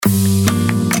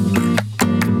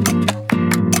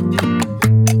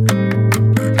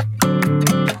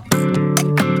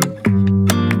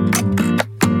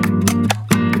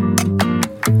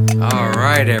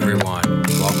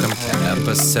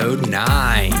episode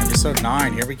 9. Episode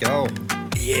 9, here we go.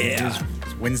 Yeah.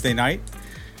 It's Wednesday night,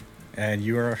 and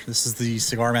this is the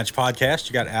Cigar Match Podcast.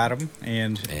 You got Adam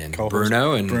and co-host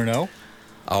Bruno.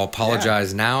 I'll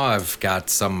apologize now. I've got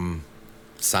some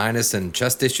sinus and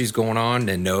chest issues going on,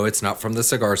 and no, it's not from the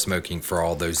cigar smoking for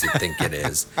all those who think it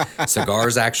is.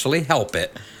 Cigars actually help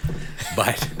it,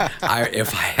 but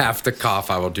if I have to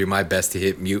cough, I will do my best to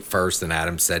hit mute first, and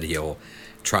Adam said he'll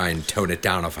try and tone it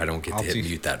down if I don't get to hit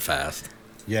mute that fast.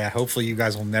 Yeah, hopefully you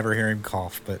guys will never hear him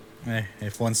cough, but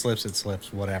if one slips, it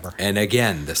slips, whatever. And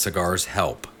again, the cigars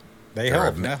help. They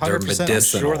help. 100%. They're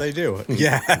medicinal. I'm sure they do.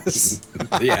 Yes.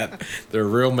 Yeah, they're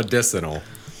real medicinal.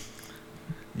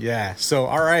 Yeah. So,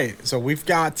 all right. So we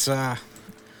got some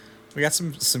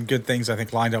good things I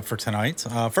think lined up for tonight.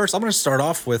 First, I'm going to start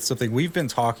off with something we've been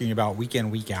talking about week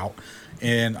in, week out,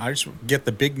 and I just get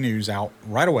the big news out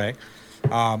right away.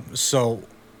 So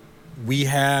we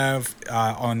have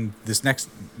on this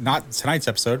not tonight's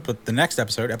episode, but the next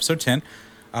episode, episode 10.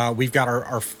 We've got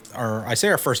our I say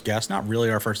our first guest, not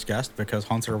really our first guest because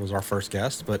Hunter was our first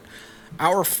guest, but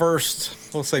our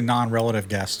first, let's say, non-relative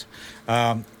guest,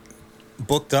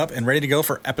 booked up and ready to go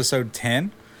for episode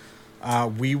 10.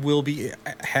 We will be.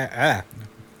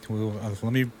 Let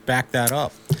me back that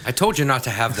up. I told you not to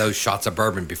have those shots of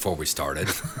bourbon before we started.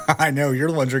 I know you're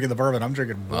the one drinking the bourbon. I'm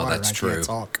drinking water. Well, that's and I true. Can't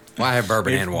talk. Well, I have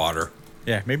bourbon and water.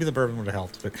 Yeah, maybe the bourbon would have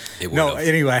helped, but it no.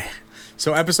 Anyway,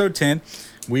 so episode 10,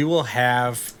 we will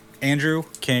have Andrew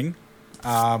King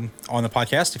on the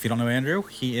podcast. If you don't know Andrew,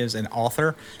 he is an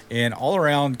author and all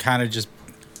around kind of just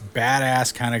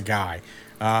badass kind of guy.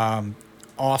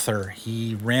 Author.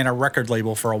 He ran a record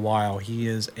label for a while. He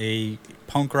is a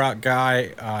punk rock guy,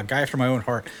 guy after my own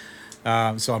heart.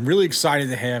 So I'm really excited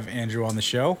to have Andrew on the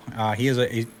show. He is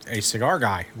a cigar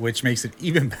guy, which makes it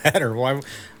even better.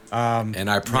 And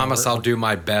I promise I'll do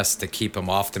my best to keep him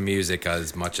off the music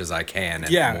as much as I can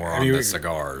and more on the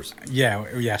cigars. Yeah,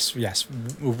 yes.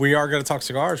 We are going to talk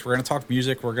cigars. We're going to talk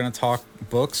music. We're going to talk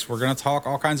books. We're going to talk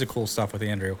all kinds of cool stuff with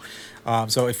Andrew.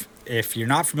 So if you're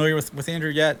not familiar with Andrew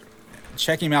yet,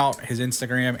 check him out. His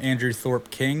Instagram, Andrew Thorpe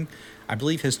King. I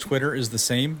believe his Twitter is the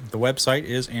same. The website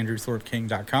is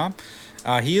andrewthorpeking.com.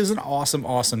 He is an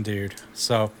awesome dude.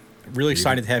 So really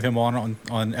excited to have him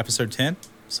on episode 10.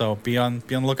 So be on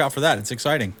the lookout for that. It's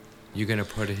exciting. You gonna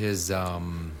put his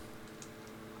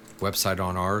website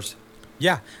on ours?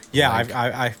 Yeah.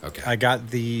 Okay. I got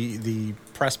the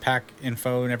press pack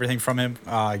info and everything from him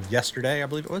yesterday, I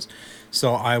believe it was.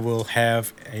 So I will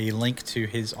have a link to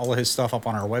all of his stuff up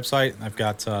on our website. I've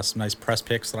got some nice press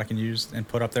pics that I can use and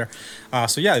put up there.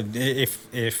 So yeah,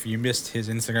 if you missed his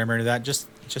Instagram or any of that, just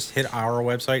hit our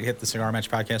website, hit the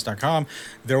cigarmatchpodcast.com.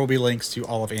 There will be links to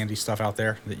all of Andy's stuff out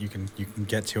there that you can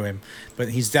get to him. But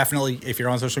he's definitely, if you're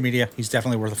on social media, he's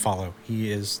definitely worth a follow.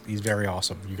 He's very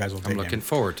awesome. You guys will dig him. I'm looking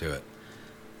forward to it.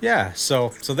 Yeah, so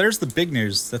there's the big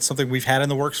news. That's something we've had in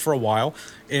the works for a while,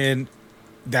 and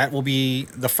that will be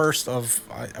the first of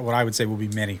what I would say will be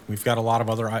many. We've got a lot of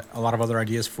other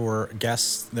ideas for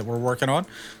guests that we're working on.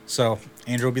 So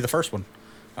Andrew will be the first one,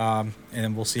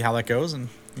 and we'll see how that goes, and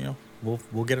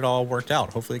we'll get it all worked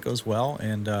out. Hopefully it goes well,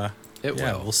 and it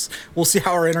will. We'll see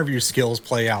how our interview skills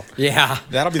play out. Yeah,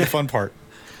 that'll be the fun part.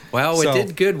 Well, it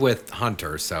did good with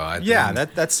Hunter, so I think... Yeah,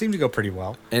 that seemed to go pretty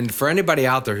well. And for anybody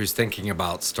out there who's thinking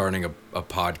about starting a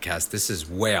podcast, this is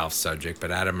way off subject,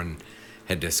 but Adam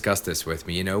had discussed this with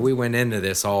me. We went into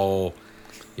this all,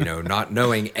 not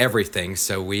knowing everything,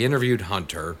 so we interviewed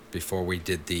Hunter before we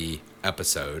did the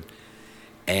episode,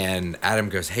 and Adam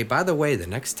goes, hey, by the way, the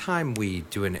next time we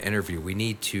do an interview, we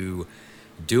need to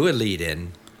do a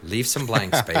lead-in, leave some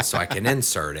blank space so I can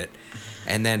insert it,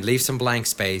 and then leave some blank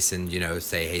space and,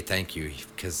 say, hey, thank you,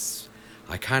 because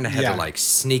I kind of had to,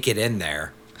 sneak it in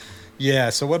there.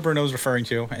 Yeah, so what Bruno's referring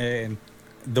to, and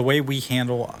the way we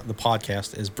handle the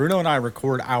podcast is Bruno and I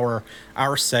record our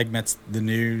segments, the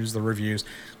news, the reviews.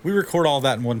 We record all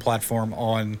that in one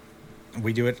platform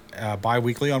we do it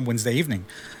bi-weekly on Wednesday evening.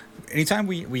 Anytime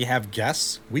we have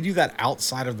guests, we do that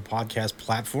outside of the podcast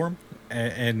platform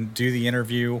and do the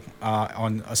interview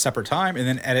on a separate time and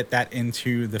then edit that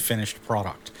into the finished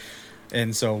product.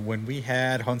 And so when we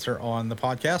had Hunter on the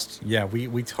podcast,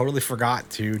 we totally forgot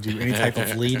to do any type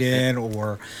of lead in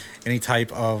or any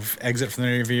type of exit from the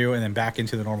interview and then back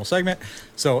into the normal segment.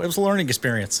 So it was a learning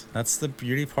experience. That's the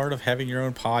beauty part of having your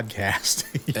own podcast.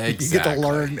 Exactly. You get to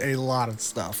learn a lot of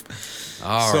stuff.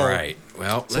 All right.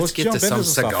 Well, let's get to some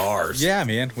cigars. Stuff. Yeah,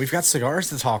 man. We've got cigars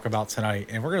to talk about tonight.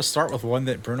 And we're going to start with one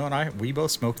that Bruno and we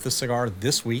both smoked the cigar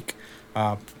this week.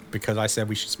 Because I said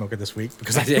we should smoke it this week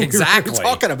because I think we were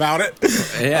talking about it.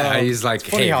 Yeah, he's like,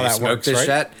 hey, how you that smoked works, this right?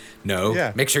 yet? No.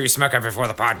 Yeah. Make sure you smoke it before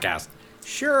the podcast.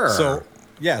 Sure. So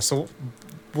yeah, so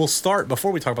we'll start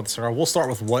before we talk about the cigar. We'll start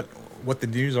with what the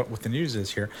news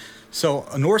is here. So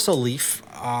Norsa Leaf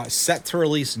set to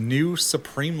release new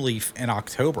Supreme Leaf in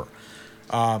October.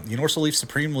 The Norsa Leaf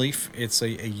Supreme Leaf, it's a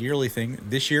yearly thing.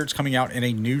 This year it's coming out in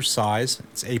a new size.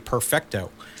 It's a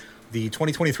Perfecto. The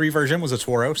 2023 version was a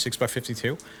Toro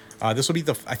 6x52. This will be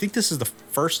I think this is the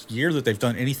first year that they've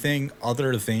done anything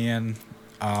other than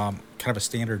kind of a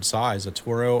standard size, a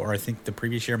Toro, or I think the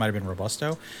previous year might have been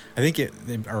Robusto. I think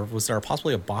or was there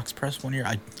possibly a box press one year?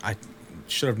 I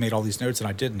should have made all these notes and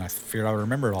I didn't. I figured I would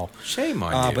remember it all. Shame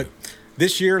on you. But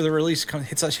this year the release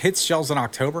hits shelves in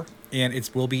October, and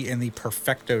it will be in the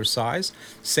Perfecto size,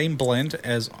 same blend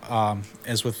as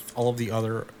with all of the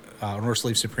other Norsa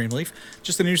Leaf Supreme Leaf,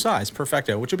 just a new size,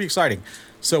 Perfecto, which will be exciting.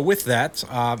 So with that,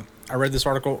 I read this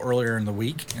article earlier in the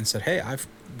week and said, hey,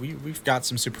 we've got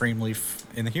some Supreme Leaf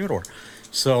in the humidor.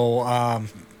 So I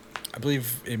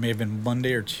believe it may have been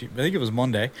Monday or Tuesday. I think it was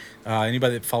Monday.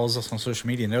 Anybody that follows us on social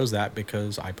media knows that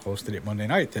because I posted it Monday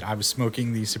night that I was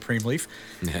smoking the Supreme Leaf.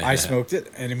 I smoked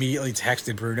it and immediately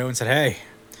texted Bruno and said, hey,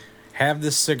 have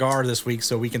this cigar this week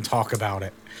so we can talk about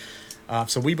it.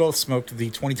 So we both smoked the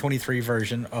 2023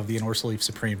 version of the Norsa Leaf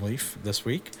Supreme Leaf this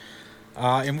week.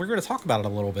 And we're going to talk about it a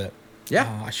little bit.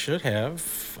 Yeah. I should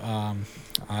have.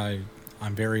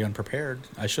 I'm very unprepared.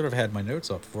 I should have had my notes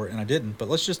up for it, and I didn't. But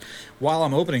let's just, while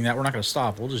I'm opening that, we're not going to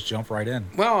stop. We'll just jump right in.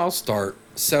 Well, I'll start.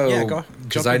 So, yeah, go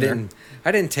because I didn't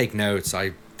take notes.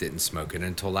 I didn't smoke it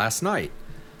until last night.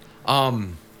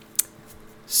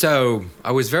 So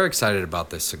I was very excited about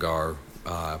this cigar.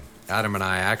 Adam and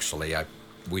I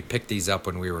we picked these up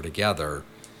when we were together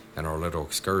in our little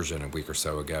excursion a week or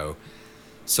so ago.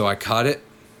 So I cut it,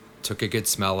 took a good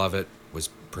smell of it, was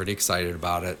pretty excited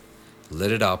about it,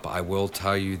 lit it up. I will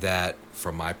tell you that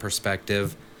from my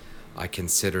perspective, I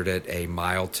considered it a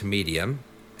mild to medium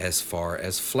as far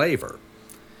as flavor.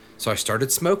 So I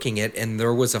started smoking it, and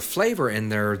there was a flavor in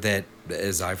there that,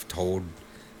 as I've told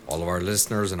all of our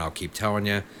listeners, and I'll keep telling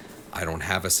you, I don't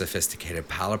have a sophisticated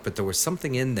palate, but there was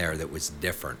something in there that was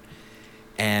different.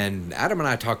 And Adam and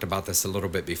I talked about this a little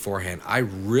bit beforehand. I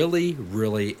really,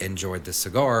 really enjoyed the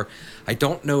cigar. I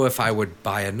don't know if I would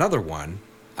buy another one.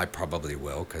 I probably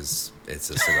will because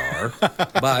it's a cigar.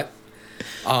 But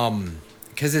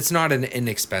because it's not an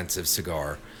inexpensive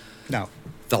cigar. No.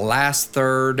 The last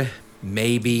third,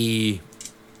 maybe,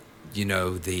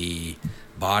 the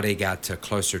body got to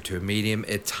closer to a medium.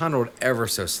 It tunneled ever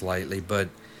so slightly. But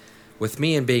with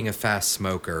me and being a fast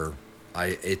smoker,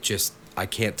 I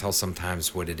can't tell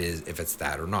sometimes what it is, if it's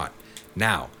that or not.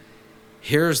 Now,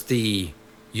 here's the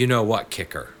you-know-what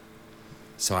kicker.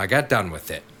 So I got done with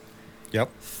it. Yep.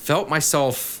 Felt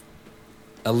myself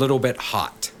a little bit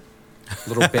hot, a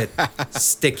little bit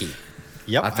sticky.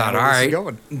 Yep. I thought, all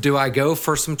right, do I go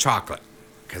for some chocolate?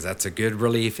 Because that's a good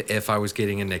relief if I was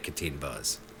getting a nicotine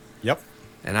buzz. Yep.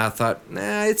 And I thought,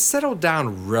 it settled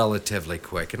down relatively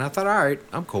quick. And I thought, all right,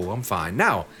 I'm cool, I'm fine.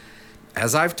 Now,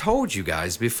 as I've told you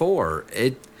guys before,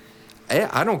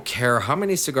 I don't care how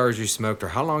many cigars you smoked or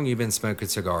how long you've been smoking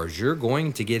cigars, you're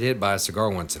going to get hit by a cigar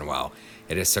once in a while.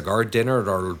 At a cigar dinner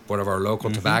at one of our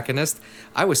local tobacconists,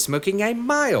 I was smoking a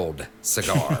mild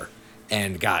cigar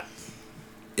and got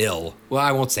ill. Well,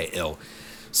 I won't say ill.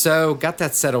 So got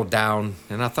that settled down,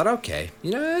 and I thought, okay,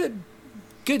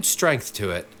 good strength to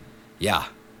it. Yeah.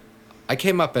 I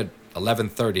came up at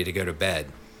 11:30 to go to bed.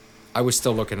 I was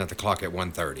still looking at the clock at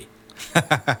 1:30.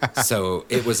 So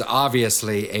it was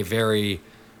obviously a very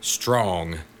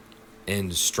strong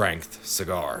in strength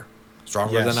cigar.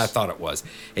 Stronger than I thought it was.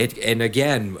 And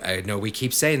again, I know we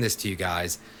keep saying this to you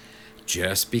guys,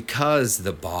 just because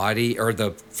the body or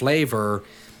the flavor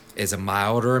is a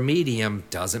mild or a medium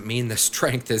doesn't mean the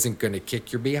strength isn't going to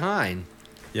kick your behind.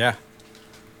 Yeah.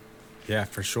 Yeah,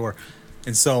 for sure.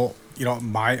 And so,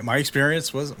 my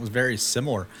experience was very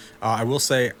similar. I will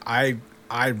say I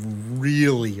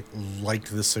really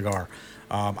liked this cigar.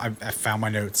 I found my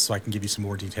notes so I can give you some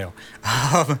more detail.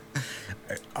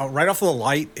 Right off of the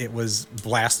light, it was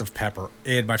blast of pepper.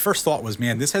 And my first thought was,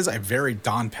 man, this has a very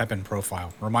Don Pepin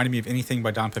profile. Reminded me of anything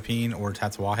by Don Pepin or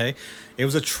Tatuaje. It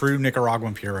was a true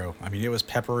Nicaraguan Puro. I mean, it was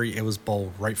peppery. It was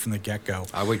bold right from the get-go.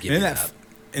 I would give you that.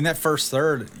 In that first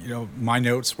third, my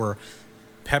notes were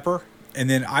pepper. And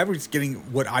then I was getting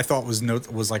what I thought was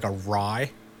like a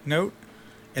rye note.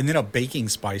 And then a baking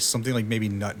spice, something like maybe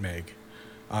nutmeg.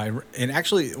 And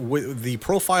actually, the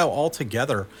profile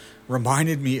altogether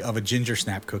reminded me of a ginger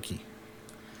snap cookie.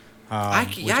 I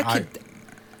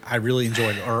really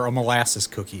enjoyed, or a molasses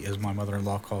cookie, as my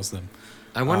mother-in-law calls them.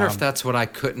 I wonder if that's what I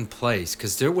couldn't place,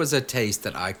 because there was a taste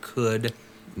that I could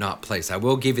not place. I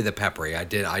will give you the peppery. I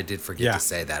did forget to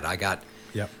say that. I got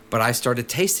Yep. But I started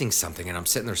tasting something, and I'm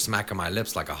sitting there smacking my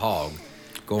lips like a hog,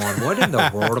 going, "What in the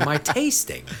world am I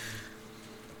tasting?"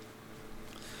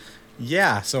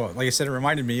 Yeah, so like I said, it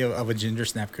reminded me of a ginger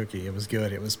snap cookie. It was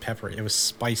good. It was peppery. It was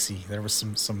spicy. There was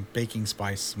some baking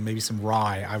spice, maybe some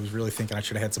rye. I was really thinking I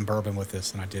should have had some bourbon with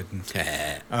this, and I didn't.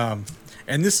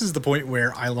 And this is the point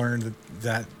where I learned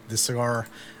that the cigar,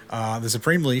 the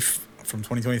Supreme Leaf from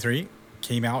 2023,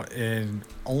 came out in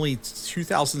only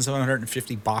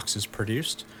 2,750 boxes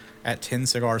produced at 10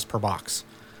 cigars per box.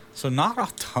 So not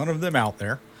a ton of them out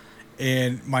there.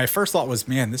 And my first thought was,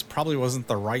 man, this probably wasn't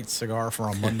the right cigar for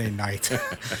a Monday night.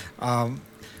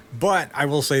 But I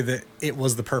will say that it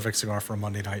was the perfect cigar for a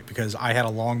Monday night because I had a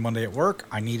long Monday at work.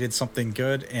 I needed something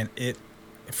good, and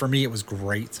for me, it was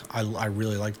great. I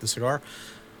really liked the cigar.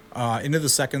 Into the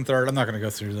second, third, I'm not going to go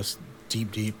through this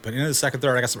deep, but into the second,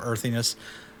 third, I got some earthiness.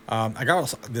 I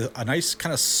got a nice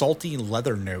kind of salty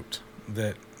leather note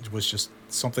that was just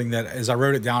something that, as I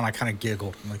wrote it down, I kind of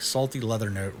giggled. Like, salty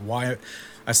leather note. Why?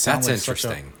 I sound That's like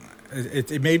interesting.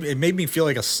 It made me feel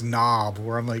like a snob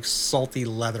where I'm like salty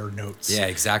leather notes. Yeah,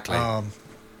 exactly.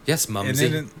 Yes, And Mumsy.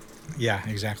 then yeah,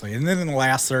 exactly. And then in the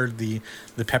last third, the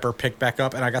pepper picked back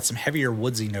up, and I got some heavier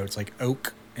woodsy notes like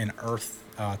oak and earth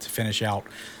to finish out.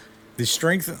 The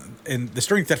strength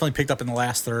definitely picked up in the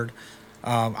last third.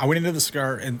 I went into the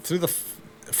cigar and through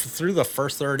the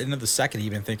first third into the second,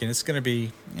 even thinking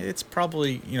it's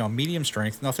probably medium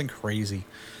strength, nothing crazy.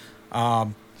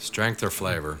 Strength or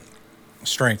flavor?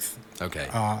 Strength. Okay.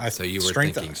 So you were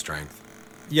strength, thinking strength.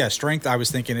 Yeah, strength. I was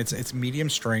thinking it's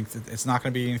medium strength. It's not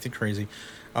going to be anything crazy.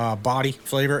 Body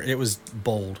flavor. It was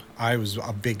bold. I was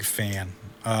a big fan.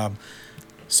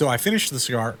 So I finished the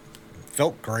cigar.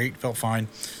 Felt great. Felt fine.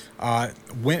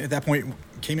 Went at that point.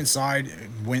 Came inside.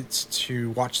 Went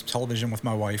to watch television with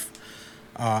my wife.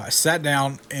 Sat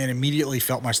down and immediately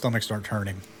felt my stomach start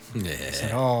turning. Yeah. I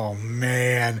said, "Oh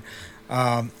man."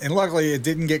 And luckily it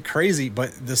didn't get crazy,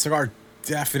 but the cigar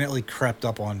definitely crept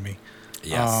up on me.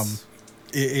 Yes.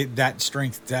 That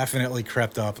strength definitely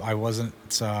crept up. I wasn't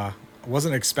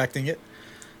expecting it,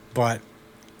 but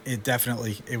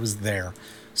it was there.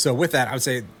 So with that, I would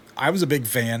say I was a big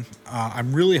fan.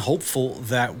 I'm really hopeful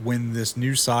that when this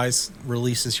new size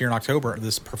releases here in October,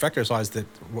 this Perfecto size, that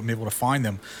we'll be able to find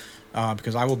them,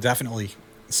 because I will definitely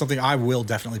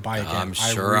buy again. I'm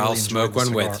sure I'll smoke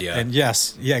one with you. And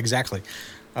yes, yeah, exactly.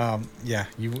 Yeah,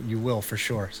 you will for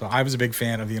sure. So I was a big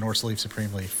fan of the Norse Leaf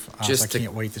Supreme Leaf. So I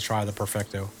can't wait to try the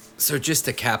Perfecto. So just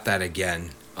to cap that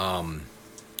again,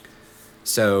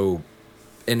 so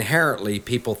inherently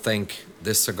people think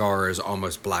this cigar is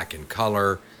almost black in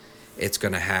color. It's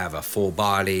going to have a full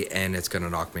body and it's going to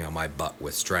knock me on my butt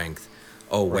with strength.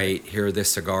 Oh, wait, here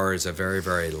this cigar is a very,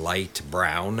 very light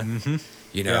brown. Mm-hmm.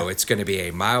 It's going to be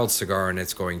a mild cigar and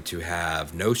it's going to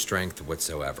have no strength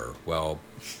whatsoever. Well,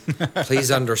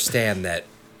 please understand that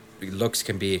looks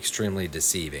can be extremely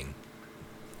deceiving.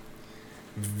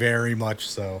 Very much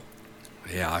so.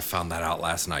 Yeah, I found that out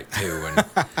last night too. And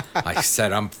I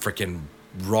said, I'm freaking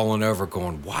rolling over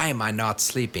going, why am I not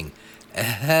sleeping?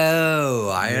 Oh,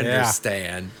 I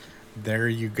understand. There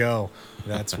you go.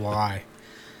 That's why.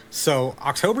 So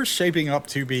October's shaping up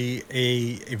to be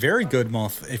a very good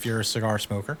month if you're a cigar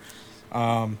smoker.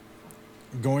 I've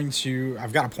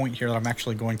got a point here that I'm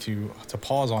actually going to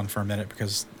pause on for a minute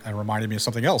because it reminded me of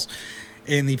something else.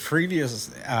 In the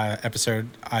previous episode,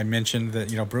 I mentioned that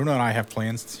Bruno and I have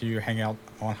plans to hang out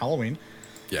on Halloween.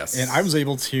 Yes. And I was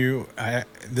able to.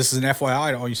 This is an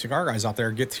FYI to all you cigar guys out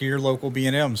there. Get to your local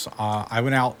B&Ms. I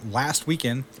went out last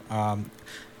weekend,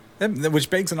 which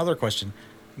begs another question.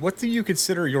 What do you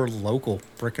consider your local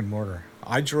brick and mortar?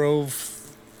 I drove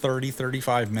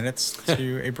 35 minutes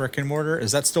to a brick and mortar.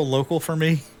 Is that still local for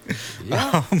me?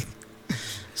 Yeah.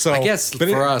 So I guess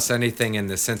for us, anything in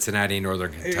the Cincinnati,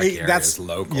 Northern Kentucky area is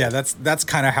local. Yeah, that's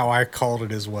kind of how I called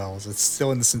it as well. It's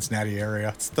still in the Cincinnati area.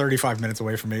 It's 35 minutes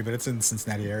away from me, but it's in the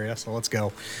Cincinnati area. So let's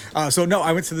go.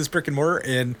 I went to this brick and mortar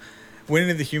and went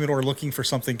into the humidor looking for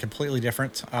something completely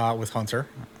different with Hunter.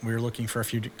 We were looking for a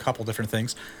couple different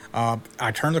things.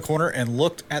 I turned the corner and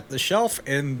looked at the shelf,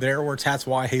 and there were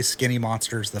Tatuaje Skinny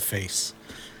Monsters, the face.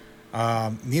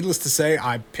 Needless to say,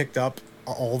 I picked up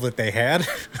all that they had.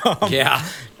 Yeah.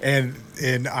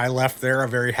 And I left there a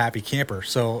very happy camper.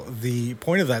 So the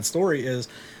point of that story is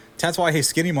Tatuaje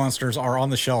Skinny Monsters are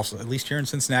on the shelves, at least here in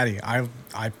Cincinnati. I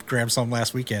grabbed some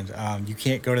last weekend. You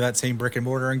can't go to that same brick and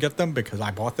mortar and get them because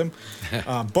I bought them.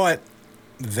 But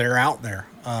they're out there.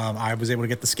 I was able to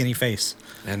get the Skinny Face.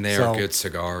 And they are good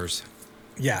cigars.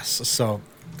 Yes. So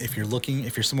if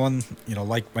you're someone,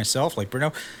 like myself, like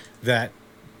Bruno, that,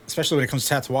 especially when it comes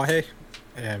to Tatuaje,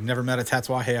 I've never met a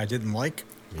Tatuaje I didn't like.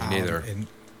 Me neither.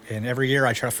 And every year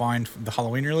I try to find the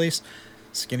Halloween release.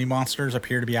 Skinny monsters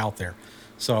appear to be out there.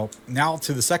 So now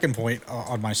to the second point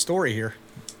on my story here.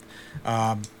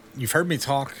 You've heard me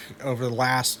talk over the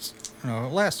last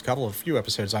few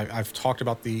episodes. I've talked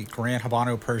about the Grand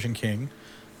Habano Persian King.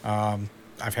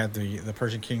 I've had the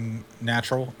Persian King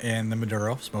Natural and the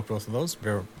Maduro. Smoked both of those.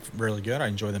 They're really good. I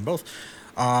enjoy them both.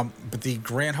 But the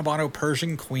Grand Habano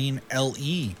Persian Queen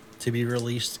LE to be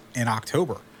released in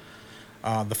October.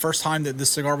 The first time that this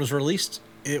cigar was released,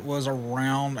 it was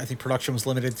around, I think production was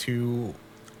limited to,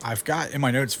 I've got in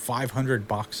my notes 500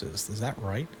 boxes. Is that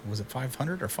right? Was it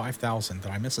 500 or 5,000?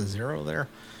 Did I miss a zero there?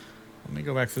 Let me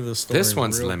go back through the story. This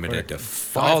one's limited to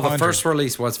 500. The first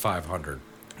release was 500.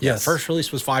 Yeah, the first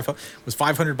release was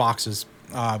 500 boxes.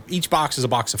 Each box is a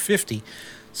box of 50,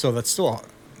 so that's still,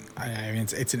 I mean,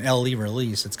 it's an LE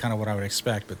release. It's kind of what I would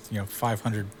expect, but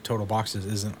 500 total boxes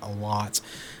isn't a lot.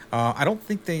 I don't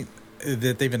think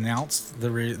they've announced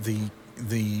the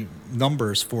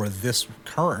numbers for this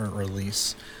current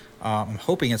release. I'm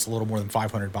hoping it's a little more than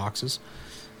 500 boxes.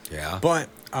 Yeah. But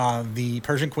the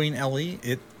Persian Queen LE,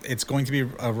 it's going to be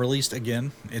released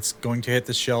again. It's going to hit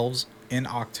the shelves in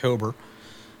October.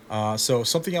 So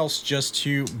something else just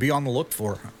to be on the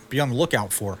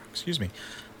lookout for. Excuse me.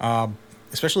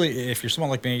 Especially if you're someone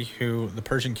like me who the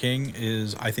Persian King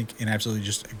is, I think, an absolutely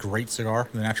just a great cigar,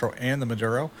 the Natural and the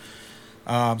Maduro.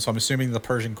 So I'm assuming the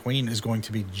Persian Queen is going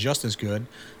to be just as good.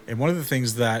 And one of the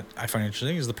things that I find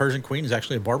interesting is the Persian Queen is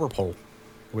actually a barber pole,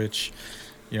 which,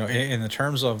 in the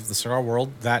terms of the cigar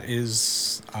world, that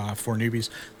is for newbies.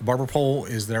 The barber pole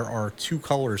is there are two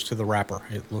colors to the wrapper.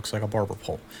 It looks like a barber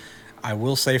pole. I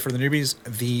will say for the newbies,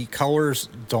 the colors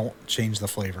don't change the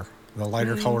flavor. The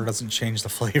lighter color doesn't change the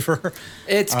flavor.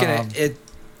 It's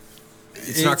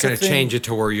not gonna change it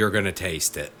to where you're gonna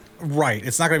taste it. Right.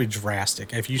 It's not gonna be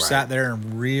drastic. If you sat there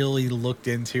and really looked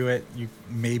into it,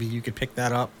 maybe you could pick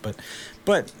that up.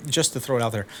 But just to throw it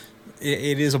out there,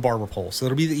 it is a barber pole, so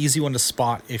it'll be the easy one to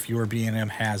spot if your B&M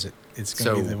has it. It's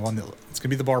gonna be the one it's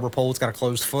gonna be the barber pole. It's got a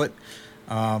closed foot.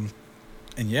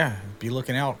 And yeah, be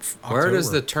looking out. October. Where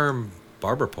does the term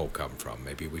barber pole come from?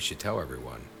 Maybe we should tell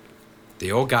everyone.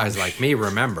 The old guys like me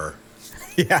remember.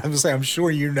 Yeah, I'm sure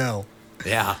you know.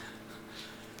 Yeah.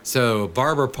 So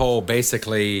barber pole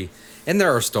basically, and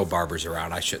there are still barbers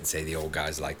around. I shouldn't say the old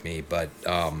guys like me, but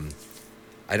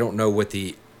I don't know what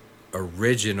the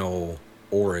original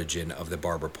origin of the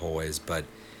barber pole is, but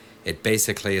it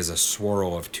basically is a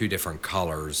swirl of two different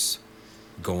colors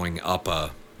going up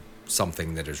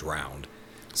something that is round.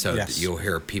 So you'll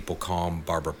hear people call them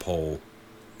barber pole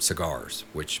cigars,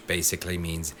 which basically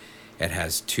means it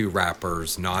has two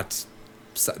wrappers,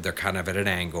 they're kind of at an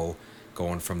angle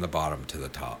going from the bottom to the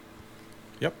top.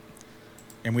 Yep.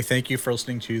 And we thank you for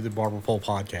listening to the Barber Pole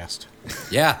podcast.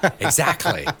 Yeah,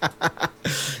 exactly.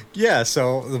 Yeah,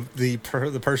 so the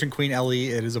Persian Queen LE,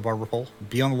 it is a barber pole.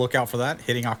 Be on the lookout for that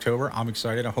hitting October. I'm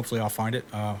excited. Hopefully I'll find it.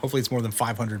 Hopefully it's more than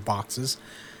 500 boxes.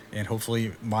 And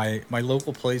hopefully my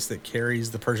local place that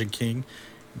carries the Persian King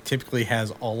typically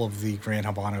has all of the Grand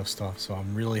Habano stuff. So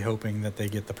I'm really hoping that they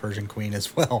get the Persian Queen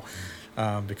as well.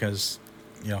 Because,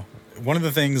 one of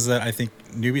the things that I think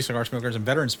newbie cigar smokers and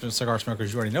veteran cigar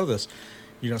smokers, you already know this,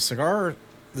 the cigar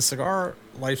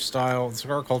lifestyle, the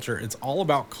cigar culture, it's all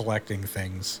about collecting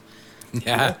things.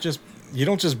 Yeah. You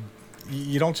don't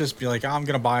just be like, I'm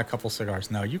going to buy a couple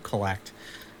cigars. No, you collect.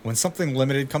 When something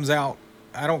limited comes out,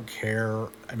 I don't care.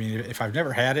 I mean, if I've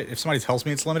never had it, if somebody tells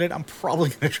me it's limited, I'm probably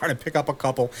going to try to pick up a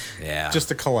couple just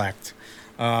to collect.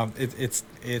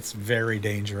 It's very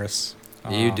dangerous.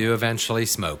 You do eventually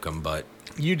smoke them, but...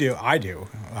 You do. I do.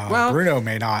 Bruno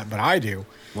may not, but I do.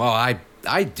 Well,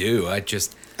 I do. I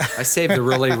save the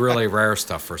really, really rare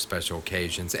stuff for special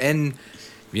occasions. And,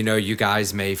 you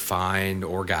guys may find,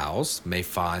 or gals, may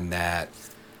find that,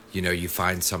 you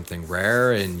find something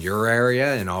rare in your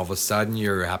area, and all of a sudden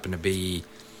you happen to be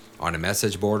on a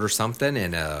message board or something,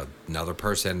 and another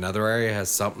person in another area has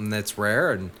something that's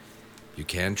rare, and you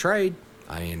can trade.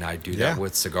 I mean, I do that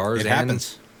with cigars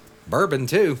and bourbon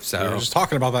too. So we were just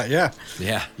talking about that. Yeah.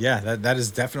 That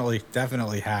is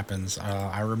definitely happens.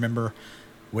 I remember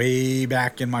way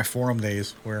back in my forum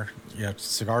days where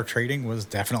cigar trading was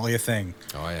definitely a thing.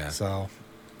 Oh yeah. So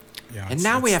and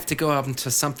now we have to go out into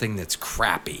something that's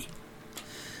crappy.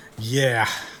 Yeah,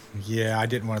 I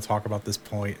didn't want to talk about this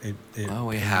point.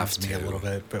 We have to a little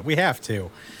bit, but we have to.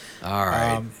 All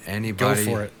right. Anybody?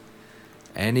 Go for it.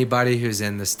 Anybody who's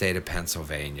in the state of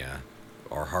Pennsylvania,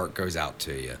 our heart goes out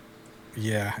to you.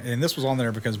 Yeah, and this was on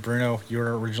there because Bruno,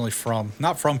 you're originally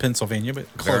not from Pennsylvania, but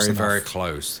close enough. Very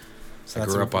close. So I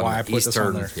grew up on the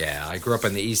eastern. I grew up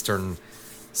in the eastern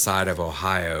side of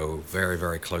Ohio, very,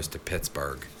 very close to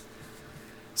Pittsburgh.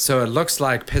 So it looks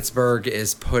like Pittsburgh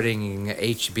is putting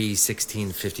HB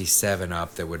 1657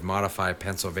 up that would modify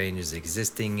Pennsylvania's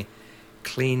existing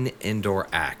Clean Indoor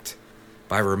Act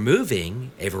by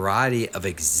removing a variety of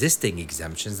existing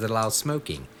exemptions that allow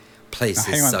smoking.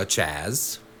 Places such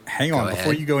as... Hang on,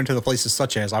 before you go into the places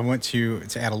such as, I want to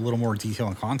add a little more detail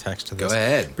and context to this. Go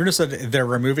ahead. Bruno said they're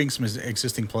removing some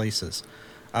existing places.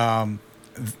 In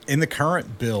the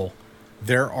current bill,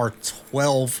 there are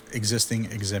 12 existing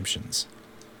exemptions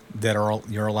that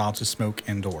you're allowed to smoke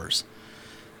indoors.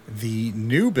 The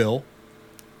new bill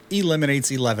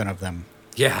eliminates 11 of them.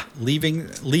 Yeah. Leaving,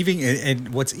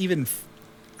 and what's even...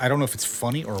 I don't know if it's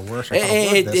funny or worse. But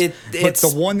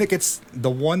the one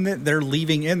that they're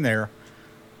leaving in there,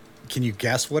 can you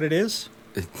guess what it is?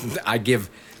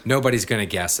 Nobody's going to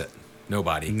guess it.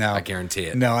 Nobody. No. I guarantee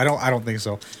it. No, I don't think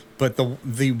so. But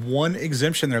the one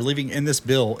exemption they're leaving in this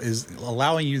bill is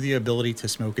allowing you the ability to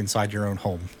smoke inside your own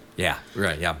home. Yeah,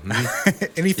 right, yeah.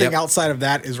 Mm-hmm. Anything outside of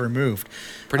that is removed.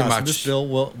 Pretty much. So this bill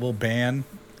will ban,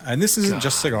 and this isn't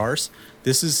just cigars.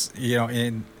 This is,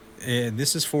 and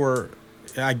this is for...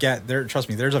 I get there. Trust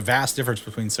me, there's a vast difference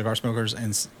between cigar smokers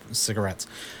and cigarettes.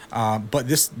 But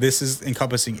this is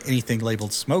encompassing anything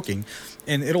labeled smoking,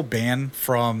 and it'll ban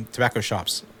from tobacco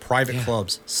shops, private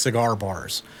clubs, cigar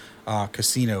bars,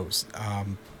 casinos.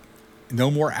 No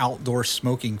more outdoor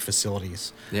smoking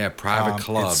facilities. Yeah, private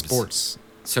clubs, sports,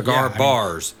 cigar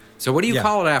bars. So what do you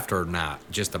call it after not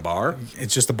just a bar?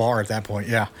 It's just a bar at that point.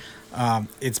 Yeah,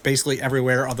 it's basically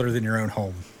everywhere other than your own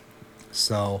home.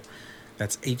 So.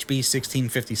 That's HB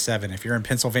 1657. If you're in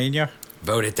Pennsylvania,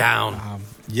 vote it down.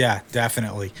 Yeah,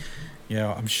 definitely.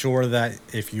 I'm sure that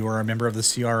if you are a member of the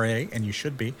CRA, and you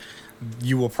should be,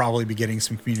 you will probably be getting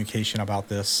some communication about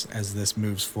this as this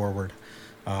moves forward.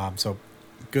 So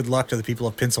good luck to the people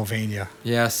of Pennsylvania.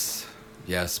 Yes,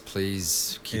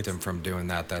 please keep them from doing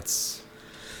that. That's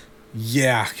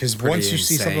because once you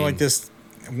see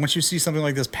something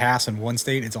like this, pass in one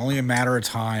state, it's only a matter of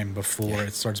time before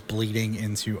it starts bleeding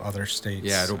into other states.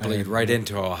 Yeah, it'll bleed right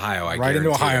into Ohio. Right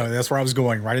into Ohio. That's where I was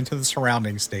going. Right into the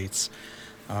surrounding states.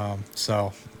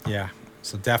 So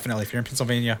definitely, if you're in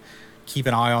Pennsylvania, keep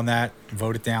an eye on that.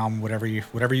 Vote it down. Whatever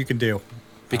you can do.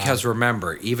 Because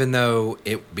remember, even though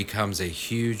it becomes a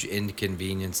huge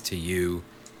inconvenience to you,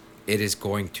 it is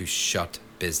going to shut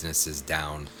businesses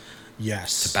down.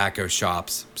 Yes. Tobacco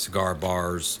shops, cigar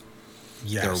bars.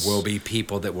 Yes. There will be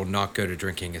people that will not go to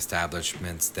drinking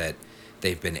establishments that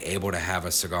they've been able to have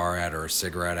a cigar at or a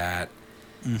cigarette at.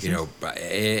 Mm-hmm.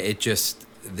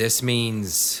 This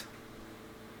means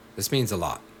a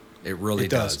lot. It really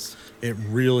does. It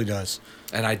really does.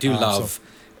 And I do love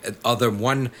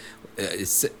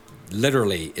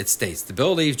literally it states the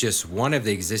bill leaves just one of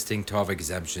the existing 12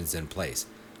 exemptions in place,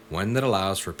 one that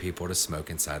allows for people to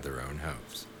smoke inside their own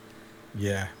homes.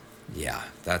 Yeah. Yeah,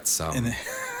 that's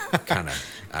kind of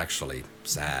actually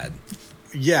sad.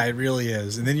 Yeah, it really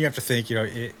is. And then you have to think,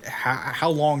 how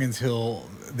long until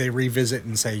they revisit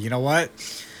and say, you know what,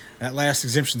 that last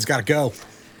exemption's got to go.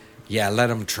 Yeah, let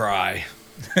them try.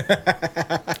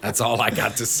 That's all I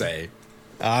got to say.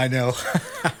 I know.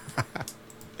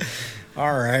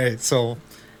 All right, so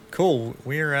cool.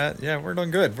 We're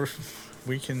doing good.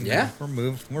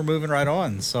 We're moving right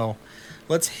on. So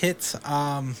let's hit.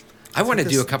 I want to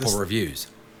do a couple reviews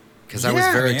because I was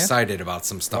very excited about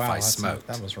some stuff I smoked.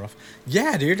 That was rough.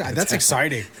 Yeah, dude, that's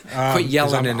exciting. Quit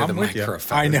yelling into the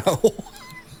microphone. I know.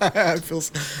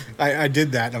 I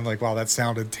did that, and I'm like, wow, that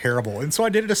sounded terrible. And so I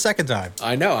did it a second time.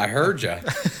 I know. I heard you.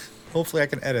 Hopefully, I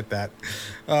can edit that.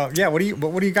 What do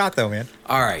you got though, man?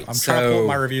 All right, I'm trying to pull up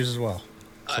my reviews as well.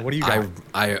 So what do you got?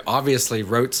 I obviously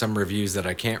wrote some reviews that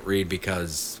I can't read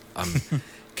because I'm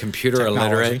computer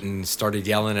illiterate and started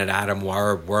yelling at Adam,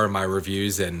 where are my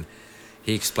reviews? And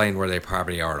he explained where they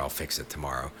probably are, and I'll fix it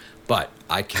tomorrow. But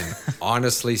I can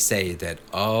honestly say that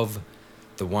of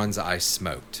the ones I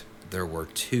smoked, there were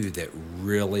two that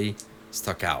really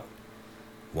stuck out.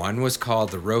 One was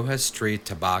called the Rojas Street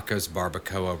Tabacos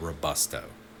Barbacoa Robusto.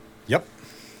 Yep.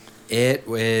 It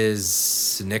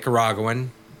was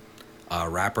Nicaraguan.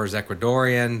 Wrapper's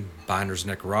Ecuadorian. Binder's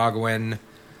Nicaraguan.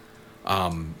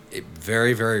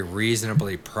 Very, very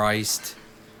reasonably priced.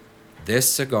 This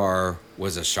cigar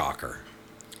was a shocker.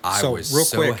 I was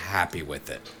so happy with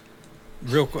it.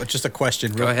 Real quick, just a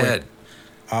question. Go ahead.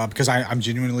 Because I'm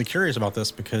genuinely curious about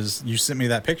this because you sent me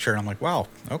that picture and I'm like, wow,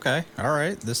 okay, all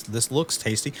right, this looks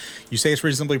tasty. You say it's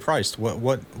reasonably priced. What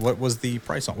was the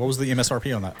price on? What was the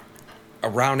MSRP on that?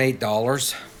 Around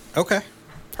 $8. Okay,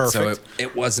 perfect. So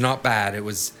it was not bad. It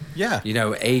was between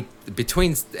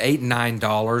 $8 and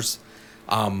 $9.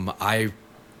 I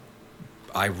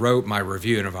I wrote my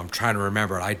review, and if I'm trying to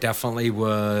remember it, I definitely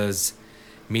was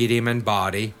medium in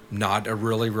body, not a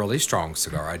really, really strong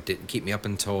cigar. It didn't keep me up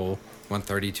until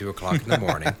 1:30, 2 o'clock in the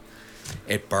morning.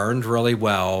 It burned really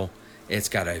well. It's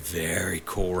got a very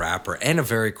cool wrapper and a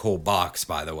very cool box,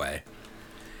 by the way.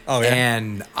 Oh, yeah.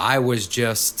 And I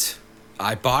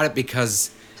bought it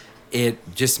because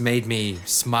it just made me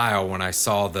smile when I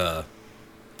saw the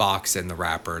box and the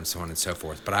wrapper and so on and so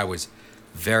forth. But I was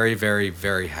very, very,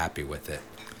 very happy with it.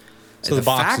 So the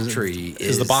box factory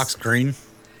is the box green?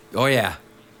 Oh, yeah.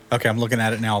 Okay, I'm looking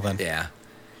at it now then. Yeah.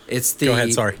 It's the... Go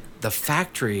ahead, sorry. The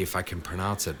factory, if I can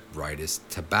pronounce it right, is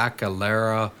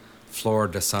Tabacalera Flor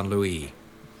de San Luis.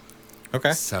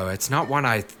 Okay. So it's not one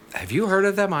have you heard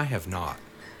of them? I have not.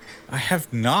 I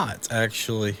have not,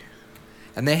 actually.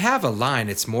 And they have a line.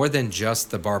 It's more than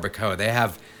just the Barbacoa. They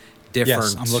have different...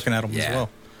 Yes, I'm looking at them as well.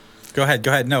 Go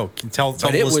ahead. No, tell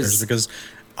the listeners, because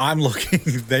I'm looking.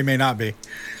 They may not be.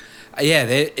 Yeah,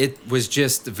 it was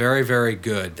just very, very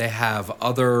good. They have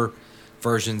other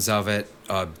versions of it,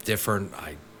 different...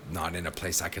 I'm not in a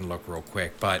place I can look real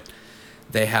quick, but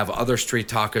they have other street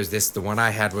tacos. The one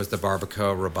I had was the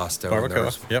Barbacoa Robusto.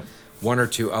 Barbacoa, yep. One or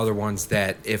two other ones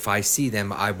that if I see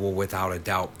them, I will without a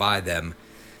doubt buy them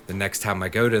the next time I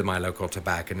go to my local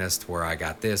tobacconist where I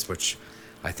got this, which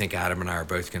I think Adam and I are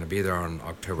both going to be there on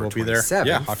October 27th.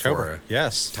 Yeah, October. For a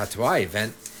yes. Tatuai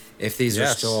event. If these are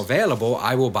still available,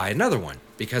 I will buy another one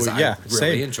because I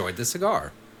really enjoyed the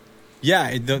cigar.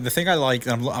 Yeah, the thing I like,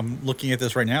 I'm looking at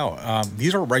this right now,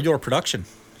 these are regular production.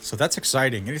 So that's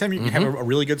exciting. Anytime you can have a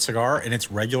really good cigar and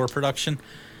it's regular production,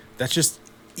 that's just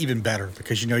even better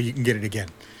because you know you can get it again.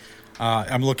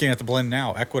 I'm looking at the blend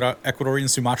now. Ecuadorian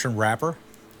Sumatran wrapper,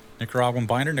 Nicaraguan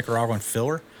binder, Nicaraguan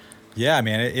filler. Yeah,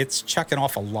 man, it's checking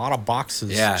off a lot of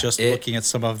boxes looking at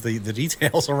some of the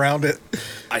details around it.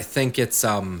 I think it's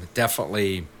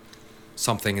definitely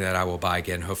something that I will buy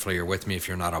again. Hopefully you're with me. If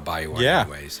you're not, I'll buy you one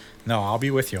anyways. No, I'll be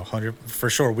with you 100 for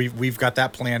sure. We've got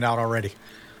that planned out already.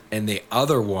 And the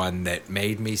other one that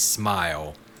made me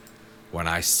smile when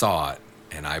I saw it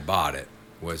and I bought it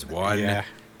was one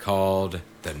called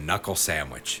the Knuckle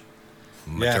Sandwich.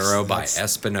 Maduro by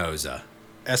Espinosa.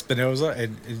 Espinosa,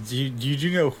 and do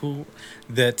you know who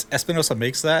that Espinosa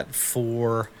makes that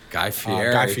for? Guy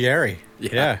Fieri. Guy Fieri.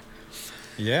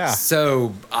 Yeah.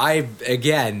 So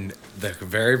the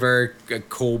very, very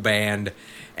cool band.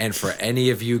 And for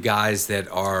any of you guys that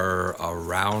are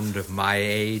around my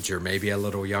age or maybe a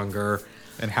little younger.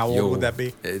 And how old would that be?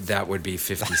 That would be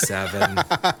 57.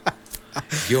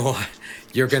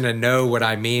 You're going to know what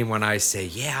I mean when I say,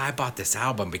 yeah, I bought this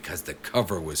album because the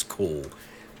cover was cool.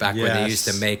 Back when they used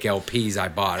to make LPs, I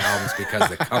bought albums because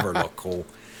the cover looked cool.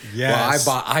 Yes.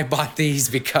 Well, I bought these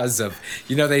because of,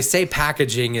 they say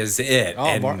packaging is it. Oh,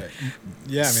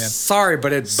 yeah, man. Sorry,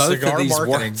 but both Cigar of these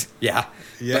marketing. worked. Yeah.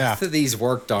 Both of these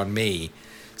worked on me.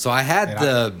 So I had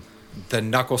the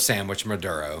Knuckle Sandwich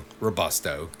Maduro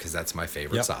Robusto because that's my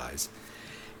favorite size.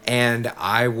 And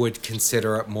I would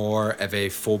consider it more of a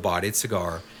full-bodied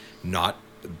cigar, not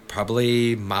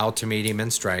probably mild to medium in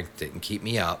strength, didn't keep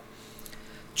me up.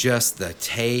 Just the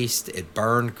taste, it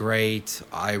burned great.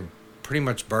 I pretty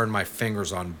much burned my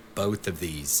fingers on both of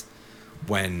these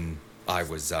when I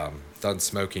was done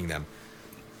smoking them.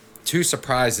 Two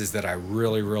surprises that I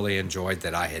really, really enjoyed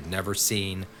that I had never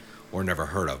seen or never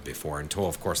heard of before until,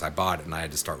 of course, I bought it and I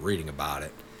had to start reading about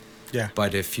it. Yeah.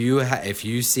 But if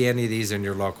you see any of these in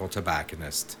your local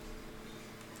tobacconist,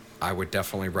 I would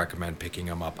definitely recommend picking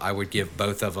them up. I would give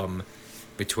both of them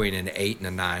between an 8 and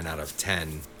a 9 out of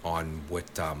 10 on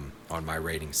my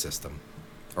rating system,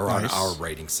 or on our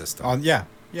rating system. Yeah.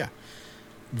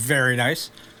 Very nice.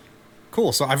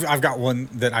 Cool. So I've got one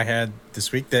that I had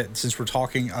this week that, since we're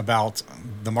talking about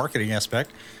the marketing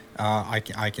aspect, I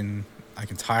can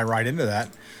tie right into that.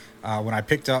 When I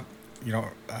picked up,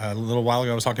 a little while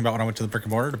ago, I was talking about when I went to the brick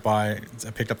and mortar I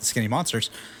picked up the Skinny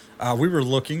Monsters. We were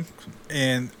looking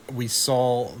and we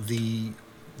saw the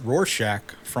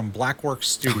Rorschach from Blackwork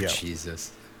Studio. Oh,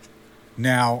 Jesus.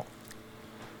 Now,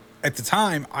 at the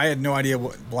time, I had no idea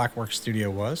what Blackwork Studio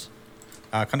was.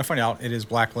 Kind of find out it is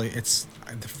Black Label.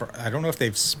 I don't know if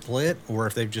they've split or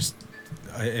if they've just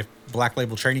if Black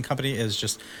Label Trading Company is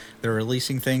just they're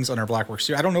releasing things on their Blackwork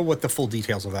Studio. I don't know what the full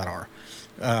details of that are.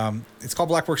 It's called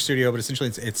Blackwork Studio, but essentially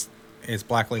it's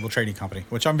Black Label Trading Company,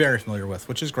 which I'm very familiar with,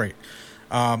 which is great.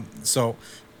 But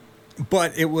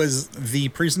it was the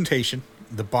presentation,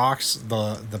 the box,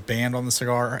 the band on the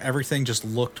cigar, everything just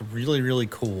looked really, really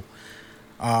cool.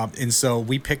 And so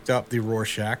we picked up the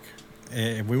Rorschach.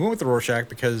 And we went with the Rorschach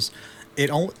because it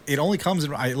only comes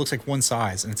in, it looks like one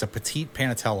size, and it's a petite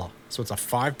Panatella. So it's a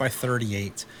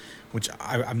 5x38 which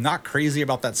I'm not crazy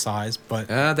about that size, but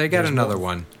They got there's another more-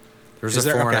 one. There's Is a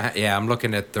there? four and a Okay. half. Yeah, I'm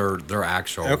looking at their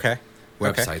actual Okay.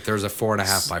 website. Okay. There's a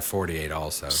 4.5 by 48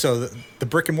 also. So the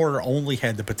brick and mortar only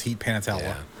had the petite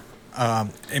Panatella. Yeah.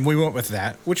 And we went with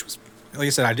that, which was, like I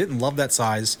said, I didn't love that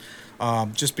size,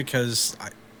 just because,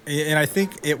 I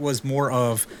think it was more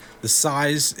of the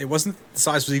size. It wasn't the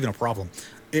size was even a problem.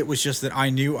 It was just that I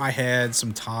knew I had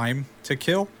some time to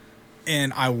kill,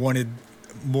 and I wanted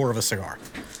more of a cigar.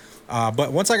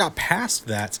 But once I got past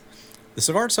that, the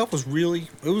cigar itself was really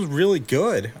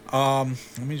good.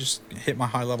 Let me just hit my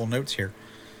high level notes here.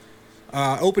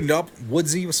 Opened up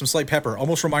woodsy with some slight pepper.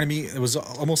 Almost reminded me, it was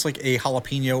almost like a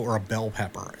jalapeno or a bell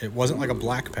pepper. It wasn't like a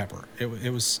black pepper.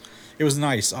 It was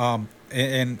nice.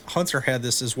 And Hunter had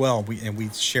this as well. We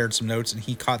shared some notes, and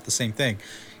he caught the same thing.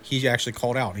 He actually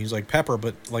called out. He was like pepper,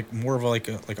 but like more of like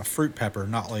a fruit pepper,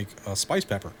 not like a spice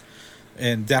pepper.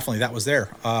 And definitely that was there.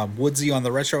 Woodsy on the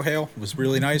retrohale was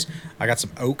really nice. I got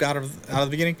some oak out of the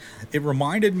beginning. It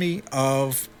reminded me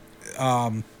of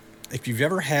if you've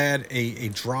ever had a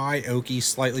dry, oaky,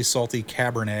 slightly salty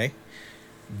Cabernet.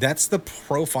 That's the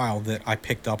profile that I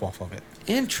picked up off of it.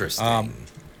 Interesting.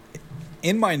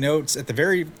 In my notes at the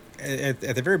very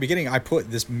beginning, I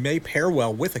put this may pair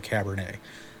well with a Cabernet.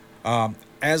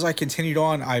 As I continued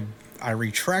on, I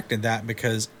retracted that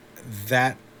because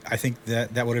I think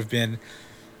that would have been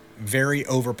very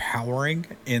overpowering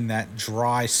in that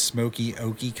dry, smoky,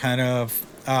 oaky kind of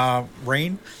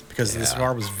rain, because the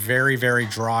cigar was very, very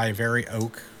dry, very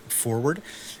oak forward.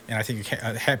 And I think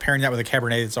pairing that with a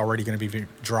Cabernet that's already going to be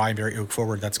dry and very oak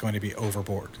forward, that's going to be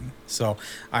overboard. So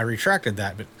I retracted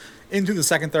that. But into the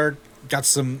second third, got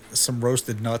some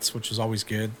roasted nuts, which is always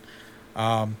good.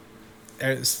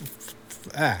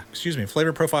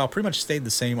 Flavor profile pretty much stayed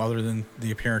the same other than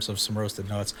the appearance of some roasted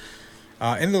nuts.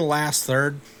 Into the last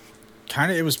third,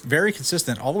 it was very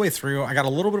consistent all the way through. I got a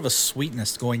little bit of a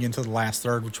sweetness going into the last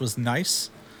third, which was nice.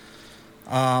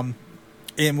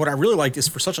 And what I really liked is,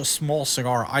 for such a small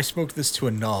cigar, I smoked this to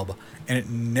a nub, and it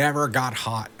never got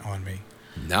hot on me.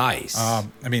 Nice.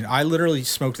 I literally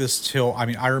smoked this till,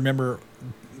 I remember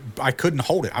I couldn't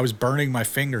hold it. I was burning my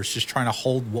fingers just trying to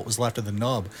hold what was left of the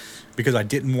nub because I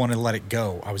didn't want to let it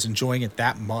go. I was enjoying it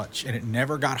that much, and it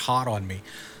never got hot on me.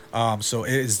 So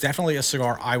it is definitely a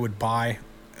cigar I would buy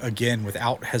again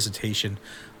without hesitation.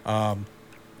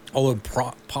 Although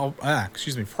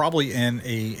probably in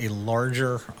a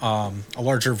larger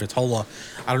Vitola.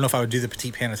 I don't know if I would do the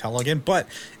Petite Panatella again, but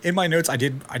in my notes I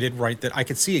did write that I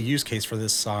could see a use case for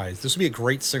this size. This would be a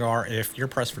great cigar if you're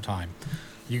pressed for time.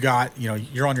 You're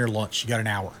on your lunch. You got an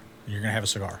hour. You're gonna have a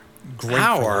cigar. Great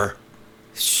hour.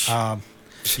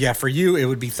 Yeah, for you it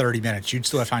would be 30 minutes. You'd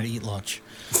still have time to eat lunch.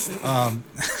 One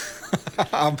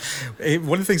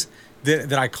of the things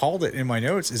that I called it in my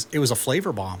notes is it was a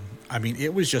flavor bomb.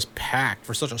 It was just packed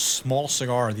for such a small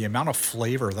cigar. The amount of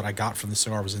flavor that I got from the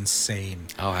cigar was insane.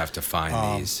 I'll have to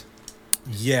find these.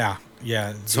 Yeah.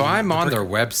 So I'm on their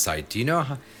website. Do you know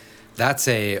how? That's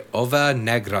a Ova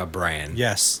Negra brand.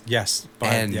 Yes.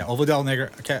 And Ova del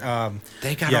Negra.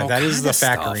 They got all that is kind the of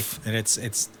factory, stuff. and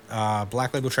it's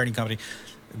Black Label Trading Company.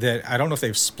 That I don't know if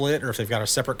they've split or if they've got a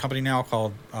separate company now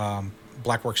called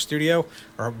Blackwork Studio,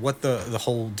 or what the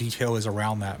whole detail is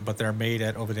around that. But they're made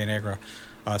at Ova de Negra,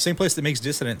 same place that makes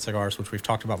Dissident cigars, which we've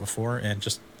talked about before. And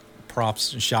just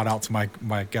props, shout out to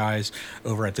my guys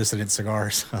over at Dissident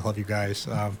Cigars. I love you guys.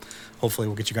 Hopefully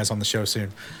we'll get you guys on the show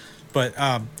soon. But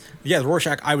the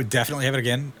Rorschach, I would definitely have it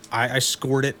again. I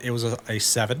scored it. It was a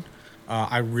 7.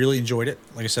 I really enjoyed it.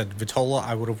 Like I said, Vitola,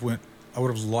 I would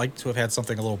have liked to have had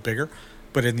something a little bigger.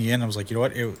 But in the end, I was like, you know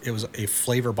what? It was a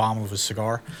flavor bomb of a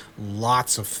cigar.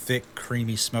 Lots of thick,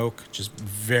 creamy smoke. Just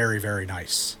very, very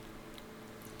nice.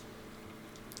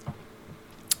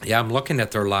 Yeah, I'm looking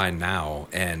at their line now,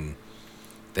 and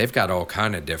they've got all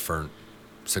kind of different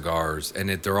cigars, and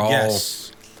they're all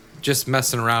just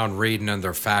messing around, reading on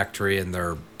their factory and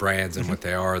their brands and what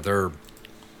they are.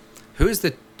 Who are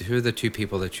the two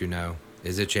people that you know?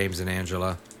 Is it James and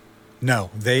Angela?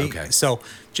 No, Okay. So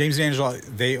James and Angela,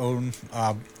 they own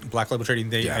Black Label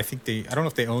Trading. I don't know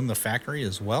if they own the factory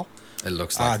as well. It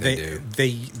looks like they do.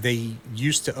 They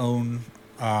used to own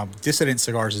Dissident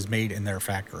Cigars is made in their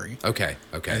factory. Okay.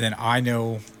 And then I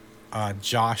know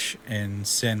Josh and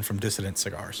Sin from Dissident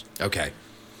Cigars. Okay.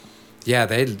 Yeah,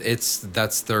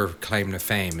 that's their claim to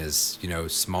fame is,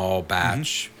 small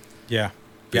batch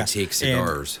boutique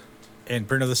cigars. And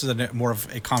Bruno, this is more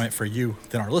of a comment for you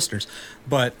than our listeners,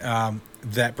 but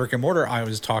that brick and mortar I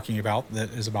was talking about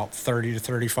that is about 30 to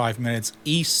 35 minutes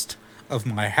east of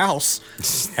my house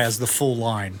has the full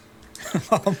line.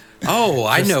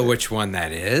 I know which one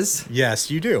that is.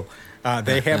 Yes, you do.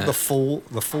 They have the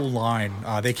full line.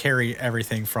 They carry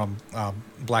everything from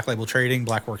Black Label Trading,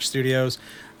 Blackwork Studios,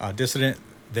 Dissident.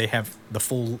 They have the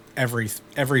full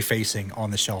every facing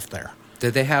on the shelf there.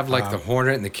 Did they have like the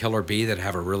Hornet and the Killer Bee that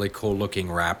have a really cool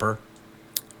looking wrapper?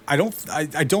 I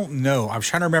don't know. I was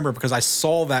trying to remember because I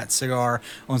saw that cigar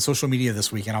on social media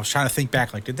this week, and I was trying to think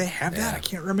back. Like, did they have that? I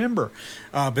can't remember.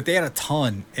 But they had a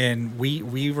ton, and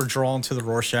we were drawn to the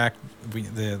Rorschach.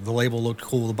 The label looked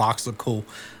cool, the box looked cool,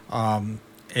 and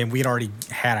we had already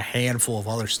had a handful of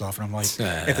other stuff. And I'm like,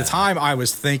 at the time, I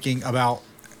was thinking about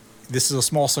this is a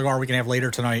small cigar we can have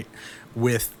later tonight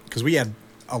because we had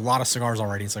a lot of cigars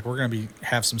already. It's like we're gonna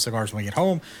have some cigars when we get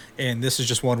home, and this is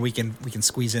just one we can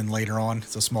squeeze in later on.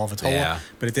 It's a small Vitola,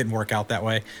 but it didn't work out that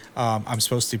way. I'm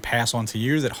supposed to pass on to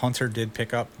you that Hunter did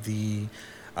pick up the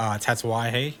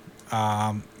Tatuaje,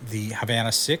 the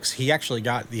Havana 6. He actually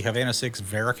got the Havana 6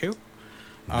 Veracruz.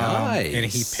 Nice. And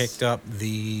he picked up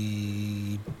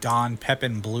the Don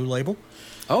Pepin Blue Label.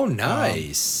 Oh,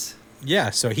 nice. Yeah,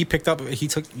 so he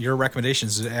took your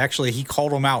recommendations. Actually, he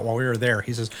called them out while we were there.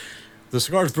 He says, the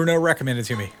cigars Bruno recommended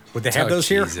to me. Would they have those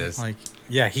Jesus. here? Like,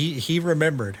 yeah, he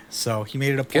remembered. So he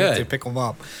made it a point to pick them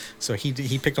up. So he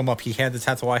picked them up. He had the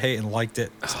Tatuaje and liked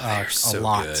it a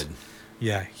lot. Good.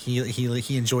 Yeah,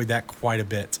 he enjoyed that quite a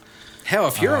bit. Hell,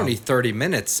 if you're only 30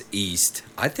 minutes east,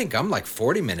 I think I'm like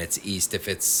 40 minutes east if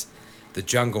it's the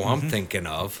jungle I'm thinking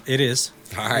of. It is.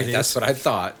 All right, that's what I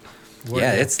thought.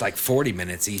 It's like 40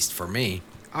 minutes east for me.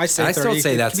 I still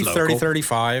say that's local. 30,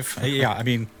 35. Yeah, I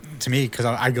mean, to me, because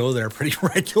I go there pretty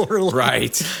regularly.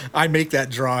 Right. I make that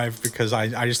drive because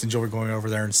I just enjoy going over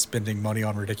there and spending money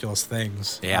on ridiculous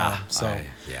things. Yeah.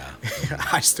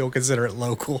 I still consider it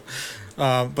local.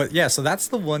 But yeah, so that's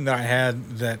the one that I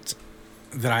had that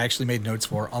I actually made notes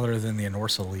for other than the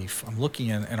Anorsa Leaf. I'm looking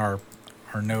in our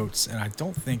notes, and I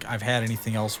don't think I've had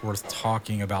anything else worth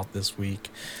talking about this week.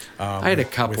 I had a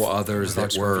couple others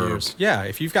that were... Reviews. Yeah,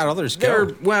 if you've got others,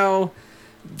 go. Well,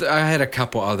 I had a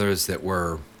couple others that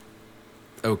were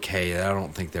okay. I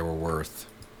don't think they were worth...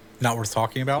 Not worth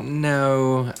talking about?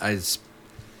 No. I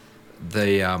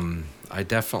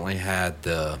definitely had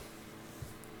the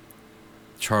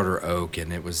Charter Oak,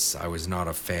 and I was not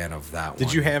a fan of that one.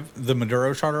 Did you have the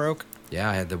Maduro Charter Oak? Yeah,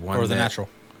 I had the one or the natural?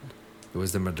 It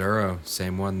was the Maduro,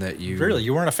 same one that you... Really?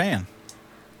 You weren't a fan?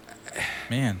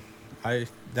 Man, I'm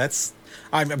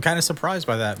kind of surprised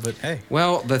by that, but hey.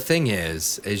 Well, the thing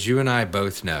is, as you and I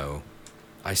both know,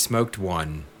 I smoked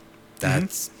one.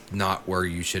 That's not where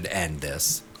you should end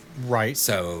this. Right.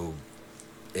 So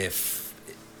if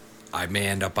I may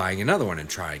end up buying another one and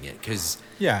trying it, because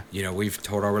we've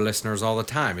told our listeners all the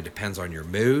time, it depends on your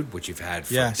mood, what you've had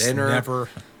for dinner. Never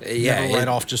write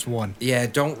off just one. Yeah,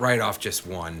 don't write off just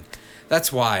one. That's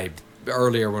why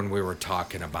earlier when we were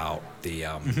talking about the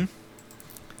Anorsa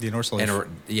Leaf.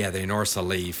 The Anorsa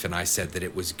Leaf, and I said that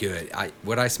it was good.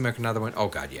 Would I smoke another one? Oh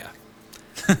God, yeah.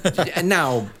 And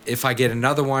now, if I get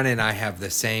another one and I have the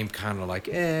same kind of like,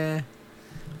 then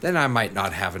I might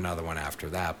not have another one after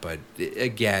that. But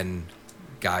again,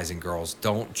 guys and girls,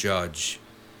 don't judge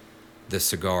the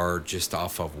cigar just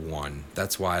off of one.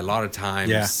 That's why a lot of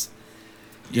times,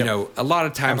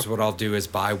 what I'll do is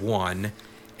buy one.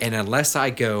 And unless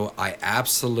I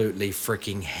absolutely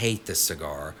freaking hate the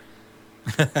cigar,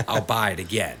 I'll buy it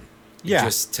again. Yeah.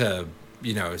 Just to,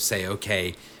 say,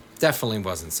 okay, definitely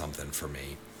wasn't something for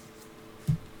me.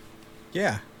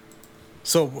 Yeah.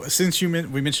 So since we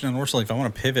mentioned Anorsa Leaf, I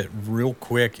want to pivot real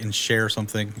quick and share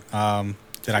something that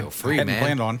I hadn't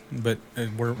planned on, but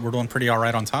we're doing pretty all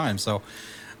right on time. So,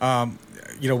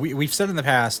 we've said in the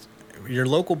past, your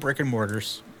local brick and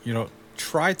mortars,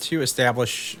 try to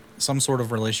establish some sort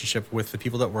of relationship with the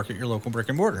people that work at your local brick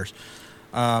and mortars.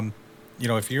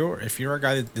 If you're a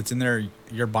guy that's in there,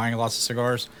 you're buying lots of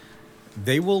cigars,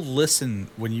 they will listen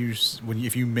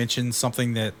if you mention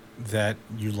something that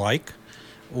you like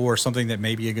or something that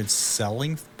may be a good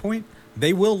selling point.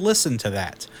 They will listen to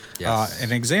that. Yes.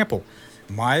 An example,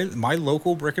 my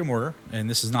local brick and mortar, and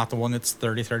this is not the one that's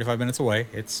 35 minutes away.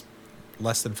 It's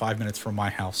less than 5 minutes from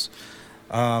my house.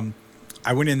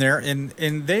 I went in there, and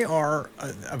they are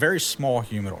a very small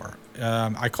humidor.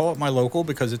 I call it my local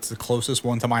because it's the closest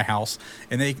one to my house,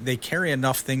 and they carry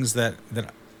enough things that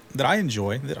I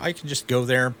enjoy that I can just go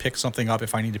there and pick something up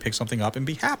if I need to pick something up and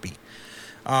be happy.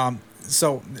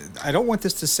 So I don't want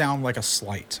this to sound like a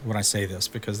slight when I say this,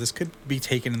 because this could be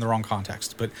taken in the wrong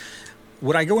context. But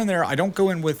when I go in there, I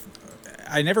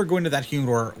never go into that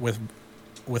humidor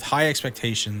with high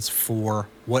expectations for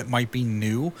what might be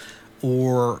new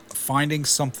or finding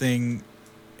something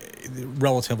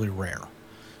relatively rare.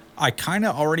 I kind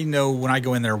of already know when I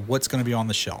go in there what's going to be on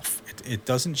the shelf. It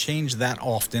doesn't change that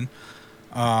often.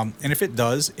 And if it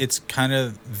does, it's kind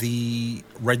of the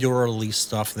regular release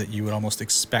stuff that you would almost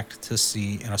expect to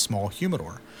see in a small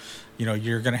humidor. You know,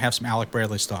 you're going to have some Alec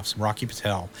Bradley stuff, some Rocky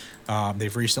Patel.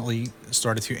 They've recently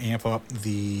started to amp up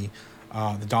the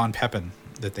Don Pepin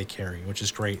that they carry, which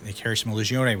is great. They carry some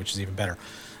Illusione, which is even better.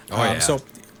 Oh, yeah. So,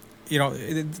 you know,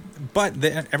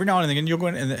 every now and again you'll go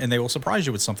in and they will surprise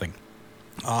you with something.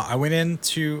 I went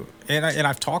into and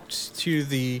I've talked to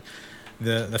the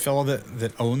fellow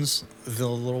that owns the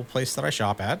little place that I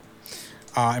shop at,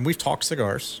 and we've talked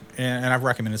cigars, and I've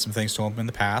recommended some things to him in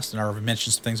the past, and I've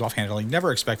mentioned some things offhandedly,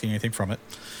 never expecting anything from it.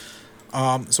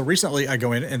 So recently I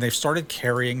go in and they've started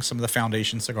carrying some of the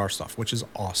Foundation cigar stuff, which is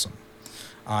awesome.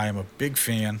 I am a big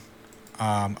fan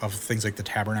of things like the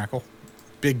Tabernacle.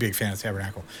 Big fan of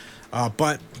Tabernacle.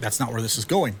 But that's not where this is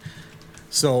going.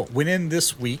 So went in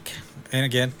this week, and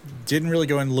again, didn't really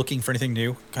go in looking for anything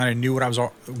new. Kind of knew what I was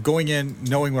going in,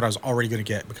 knowing what I was already going to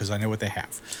get because I know what they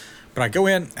have. But I go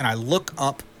in and I look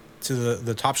up to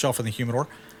the top shelf in the humidor,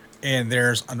 and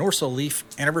there's a Norso Leaf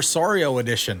Anniversario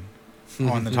edition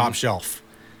on the top shelf.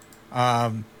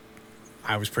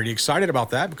 I was pretty excited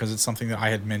about that because it's something that I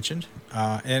had mentioned.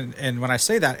 And when I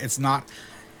say that, it's not,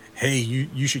 hey,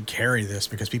 you should carry this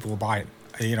because people will buy it.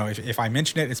 You know, if I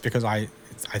mention it, it's because I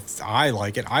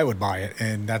like it. I would buy it,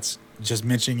 and that's just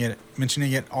mentioning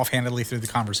it offhandedly through the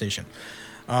conversation.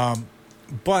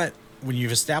 But when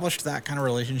you've established that kind of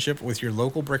relationship with your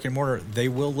local brick and mortar, they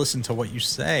will listen to what you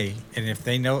say, and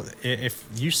if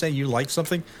you say you like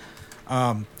something,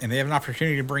 and they have an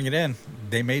opportunity to bring it in,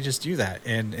 they may just do that.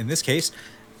 And in this case,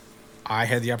 I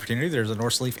had the opportunity. There's a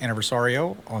Norso Leaf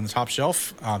Anniversario on the top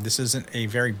shelf. This isn't a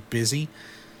very busy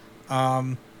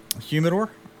humidor,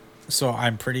 so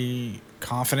I'm pretty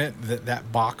confident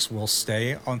that box will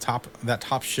stay on that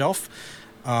top shelf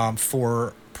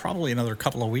for probably another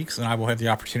couple of weeks, and I will have the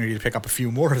opportunity to pick up a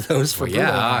few more of those for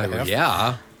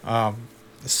yeah.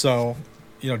 So,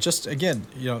 you know, just again,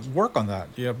 you know, work on that.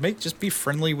 You know, just be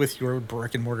friendly with your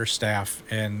brick and mortar staff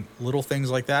and little things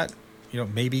like that. You know,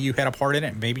 maybe you had a part in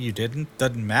it, maybe you didn't.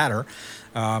 Doesn't matter.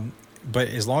 But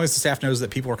as long as the staff knows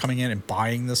that people are coming in and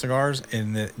buying the cigars,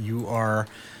 and that you are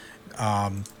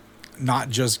not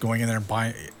just going in there and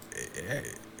buying.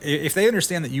 If they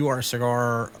understand that you are a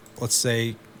cigar, let's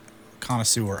say,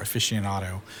 connoisseur,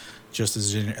 aficionado, just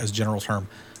as a general term,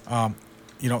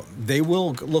 you know, they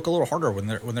will look a little harder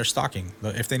when they're stocking.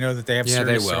 If they know that they have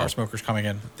serious cigar smokers coming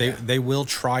in, they will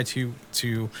try to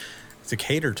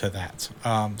cater to that.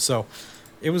 So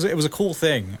it was a cool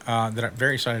thing that I'm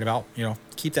very excited about. You know,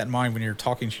 keep that in mind when you're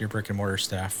talking to your brick and mortar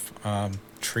staff.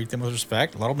 Treat them with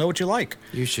respect. Let them know what you like.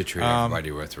 You should treat everybody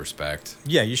with respect.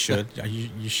 Yeah, you should.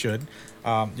 you should.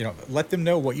 You know, let them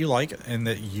know what you like and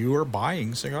that you are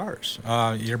buying cigars.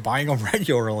 You're buying them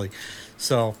regularly.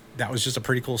 So that was just a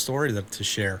pretty cool story to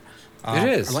share. It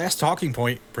is. Our last talking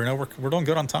point, Bruno, we're doing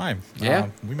good on time. Yeah.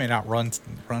 We may not run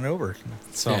over.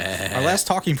 So our last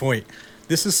talking point,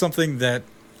 this is something that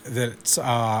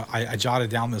I jotted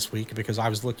down this week because I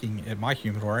was looking at my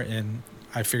humidor and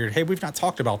I figured, hey, we've not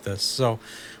talked about this. So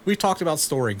we've talked about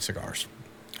storing cigars.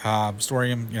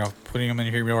 Storing them, you know, putting them in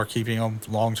your humidor, keeping them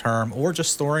long term, or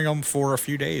just storing them for a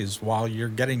few days while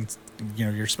you're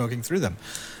you're smoking through them.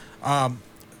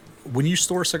 When you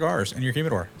store cigars in your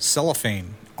humidor,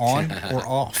 cellophane on or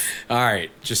off? All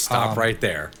right, just stop right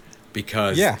there,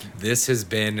 because this has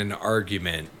been an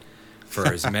argument for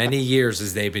as many years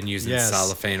as they've been using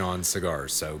cellophane on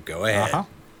cigars. So go ahead.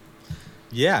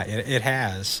 Yeah, it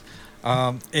has.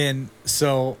 And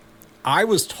so I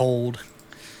was told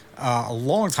a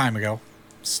long time ago,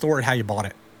 store it how you bought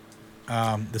it.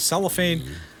 The cellophane,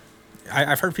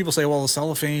 I've heard people say, well, the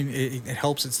cellophane, it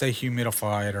helps it stay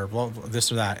humidified or blah, blah,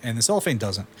 this or that. And the cellophane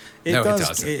doesn't. It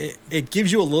doesn't. It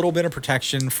gives you a little bit of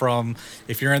protection from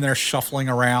if you're in there shuffling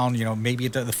around, you know, maybe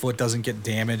the foot doesn't get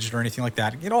damaged or anything like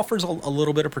that. It offers a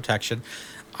little bit of protection.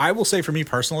 I will say for me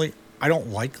personally, I don't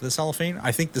like the cellophane.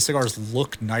 I think the cigars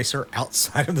look nicer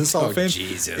outside of the cellophane. Oh,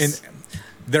 Jesus. And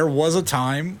there was a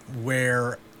time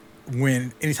where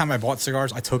anytime I bought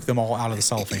cigars, I took them all out of the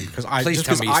cellophane because Please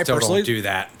tell me you still don't do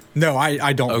that. No,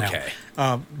 I don't. Okay.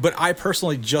 Now. But I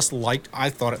personally I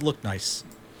thought it looked nice.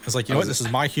 I was like, you know what? This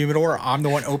is my humidor. I'm the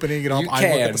one opening it up.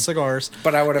 I look at the cigars.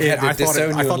 But I would have had to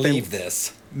disown you and leave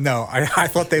this. No, I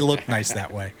thought they looked nice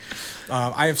that way.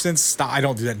 I have since stopped. I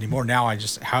don't do that anymore. Now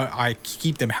I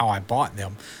keep them how I bought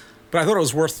them. But I thought it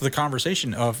was worth the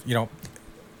conversation of, you know,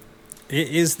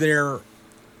 is there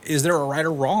a right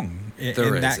or wrong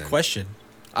in that question?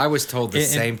 I was told the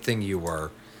same thing you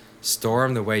were. Store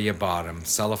them the way you bought them.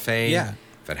 Cellophane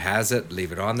If it has it,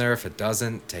 leave it on there. If it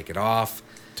doesn't, take it off.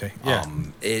 Yeah.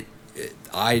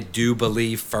 I do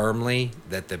believe firmly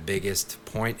that the biggest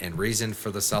point and reason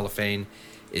for the cellophane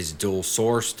is dual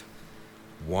sourced.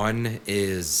 One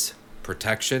is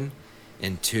protection,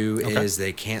 and two is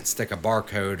they can't stick a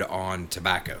barcode on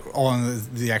tobacco. On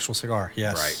the actual cigar,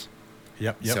 yes. Right.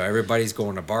 Yep. So everybody's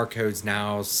going to barcodes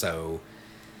now.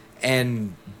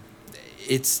 And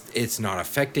it's not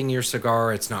affecting your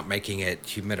cigar. It's not making it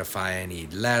humidify any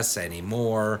less, any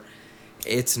more.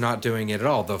 It's not doing it at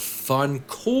all. The fun,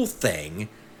 cool thing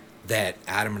that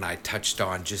Adam and I touched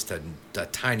on just a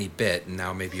tiny bit, and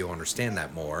now maybe you'll understand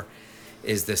that more,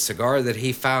 is the cigar that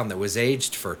he found that was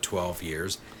aged for 12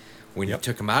 years. When you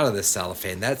took him out of the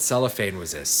cellophane, that cellophane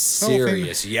was a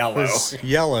serious yellow.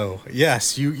 Yellow,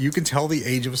 yes. You can tell the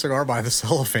age of a cigar by the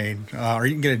cellophane, or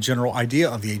you can get a general idea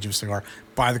of the age of a cigar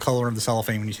by the color of the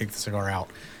cellophane when you take the cigar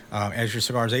out. As your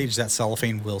cigars age, that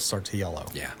cellophane will start to yellow.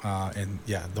 Yeah.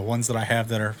 The ones that I have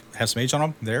that have some age on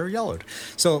them, they're yellowed.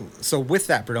 So with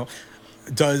that, Bruno,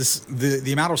 does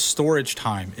the amount of storage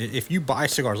time, if you buy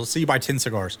cigars, let's say you buy 10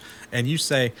 cigars, and you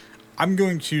say, I'm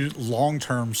going to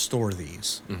long-term store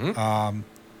these. Mm-hmm.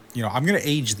 I'm going to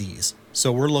age these.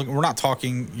 So we're not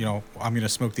talking, I'm going to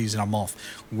smoke these in a month.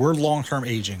 We're long-term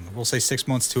aging. We'll say 6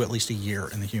 months to at least a year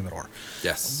in the humidor.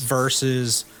 Yes.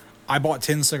 Versus I bought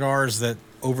 10 cigars that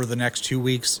over the next 2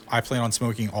 weeks, I plan on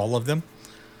smoking all of them.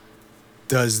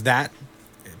 Does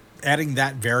adding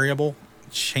that variable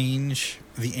change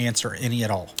the answer any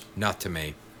at all? Not to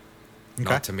me. Okay.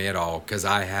 Not to me at all. Because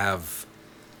I have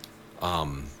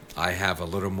a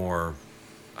little more,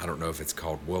 I don't know if it's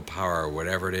called willpower or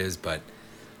whatever it is, but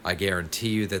I guarantee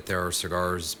you that there are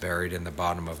cigars buried in the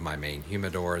bottom of my main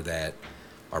humidor that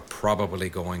are probably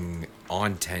going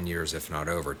on 10 years, if not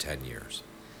over 10 years.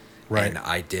 Right. And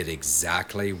I did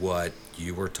exactly what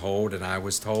you were told and I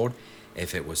was told.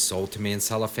 If it was sold to me in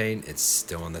cellophane, it's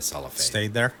still in the cellophane.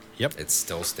 Stayed there? Yep. It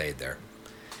still stayed there.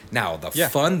 Now, the Yeah.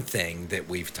 fun thing that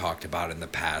we've talked about in the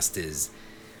past is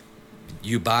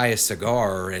you buy a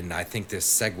cigar, and I think this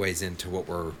segues into what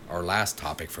our last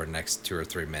topic for the next 2 or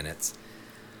 3 minutes.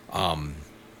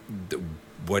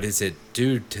 What does it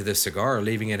do to the cigar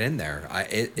leaving it in there?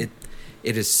 It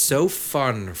is so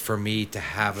fun for me to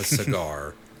have a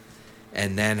cigar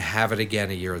and then have it again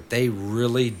a year. They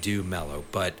really do mellow,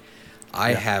 but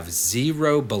I have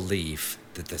zero belief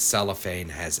that the cellophane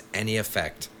has any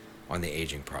effect on the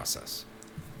aging process.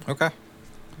 Okay.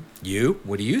 You?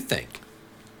 What do you think?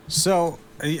 So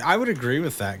I would agree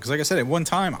with that because, like I said, at one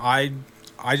time I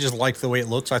just liked the way it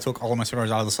looks. I took all of my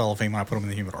cigars out of the cellophane when I put them in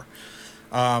the humidor.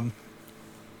 I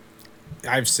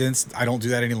don't do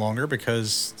that any longer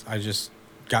because I just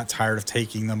got tired of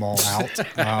taking them all out.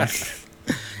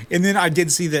 And then I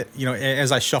did see that,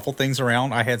 as I shuffled things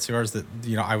around, I had cigars that,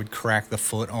 I would crack the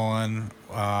foot on,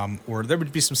 or there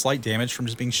would be some slight damage from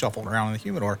just being shuffled around in the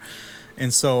humidor.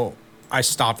 And so I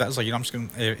stopped that. I was like, I'm just going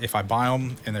to, if I buy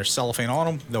them and there's cellophane on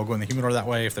them, they'll go in the humidor that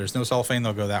way. If there's no cellophane,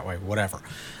 they'll go that way, whatever.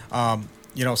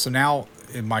 So now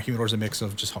in my humidor is a mix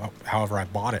of just however I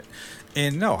bought it.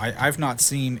 And no, I've not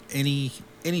seen any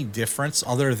difference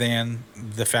other than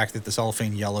the fact that the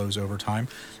cellophane yellows over time.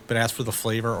 But as for the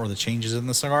flavor or the changes in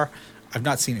the cigar, I've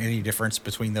not seen any difference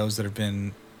between those that have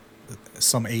been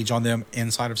some age on them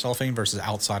inside of cellophane versus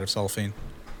outside of cellophane.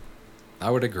 I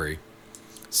would agree.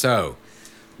 So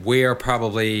we are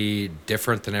probably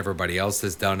different than everybody else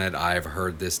has done it. I've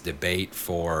heard this debate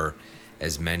for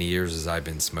as many years as I've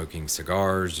been smoking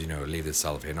cigars, leave the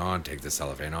cellophane on, take the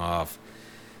cellophane off.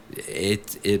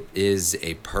 It is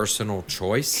a personal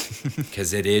choice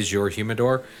because it is your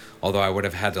humidor. Although I would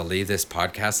have had to leave this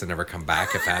podcast and never come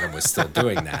back if Adam was still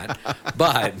doing that.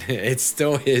 But it's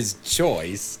still his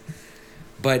choice.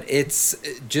 But it's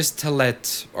just to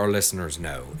let our listeners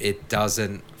know, it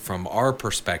doesn't, from our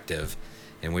perspective,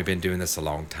 and we've been doing this a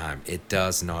long time, it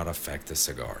does not affect the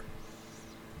cigar.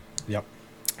 Yep.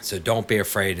 So don't be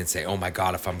afraid and say, oh my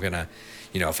God, if I'm going to,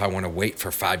 if I want to wait for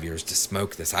 5 years to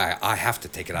smoke this, I have to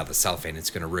take it out of the cellophane.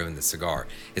 It's going to ruin the cigar.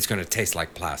 It's going to taste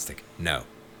like plastic. No.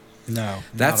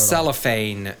 That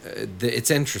cellophane,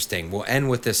 it's interesting. We'll end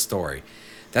with this story.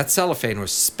 That cellophane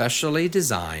was specially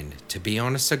designed to be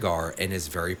on a cigar and is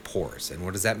very porous. And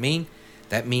what does that mean?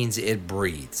 That means it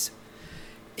breathes.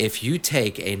 If you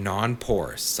take a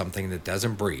non-porous, something that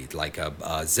doesn't breathe, like a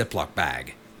Ziploc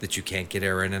bag that you can't get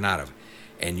air in and out of,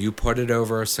 and you put it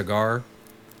over a cigar,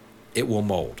 it will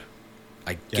mold.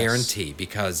 I guarantee,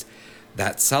 because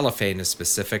that cellophane is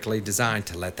specifically designed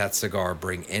to let that cigar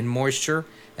bring in moisture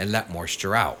and let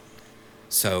moisture out.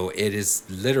 So it is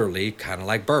literally kind of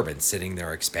like bourbon, sitting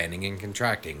there expanding and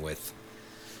contracting with.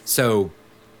 So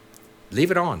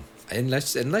leave it on.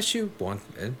 unless you want,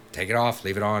 take it off,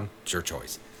 leave it on. It's your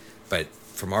choice. But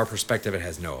from our perspective, it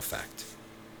has no effect.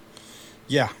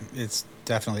 Yeah, it's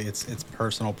definitely it's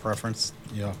personal preference.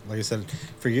 You know, like I said,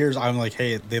 for years I'm like,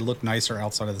 hey, they look nicer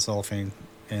outside of the cellophane,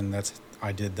 and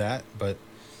I did that, but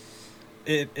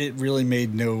it really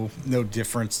made no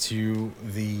difference to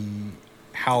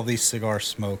how these cigars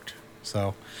smoked.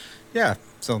 So yeah,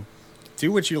 so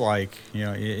do what you like. You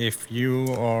know, if you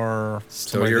are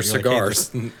still your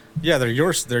cigars. Like, hey, yeah, they're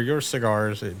yours. They're your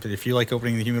cigars. But if you like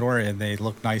opening the humidor and they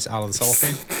look nice out of the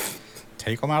cellophane,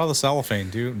 take them out of the cellophane.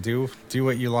 Do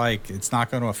what you like. It's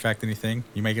not going to affect anything.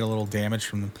 You may get a little damage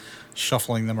from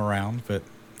shuffling them around, but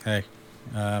hey,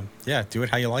 yeah, do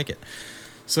it how you like it.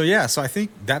 So yeah, so I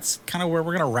think that's kind of where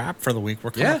we're going to wrap for the week.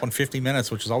 We're coming up on 50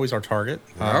 minutes, which is always our target.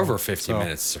 We're over 50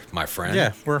 minutes, my friend.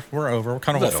 Yeah, we're over. We're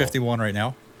kind of at 51 right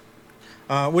now,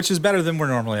 which is better than we're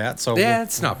normally at. So yeah,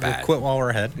 it's not bad. We'll quit while we're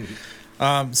ahead.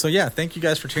 So yeah, thank you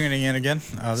guys for tuning in again.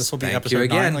 This will be episode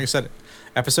 9. Like I said,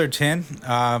 episode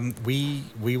 10. We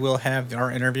will have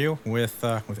our interview with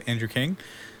Andrew King.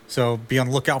 So be on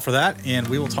the lookout for that, and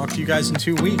we will talk to you guys in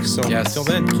 2 weeks. So until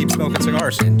then, keep smoking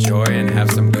cigars. Enjoy and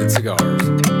have some good cigars.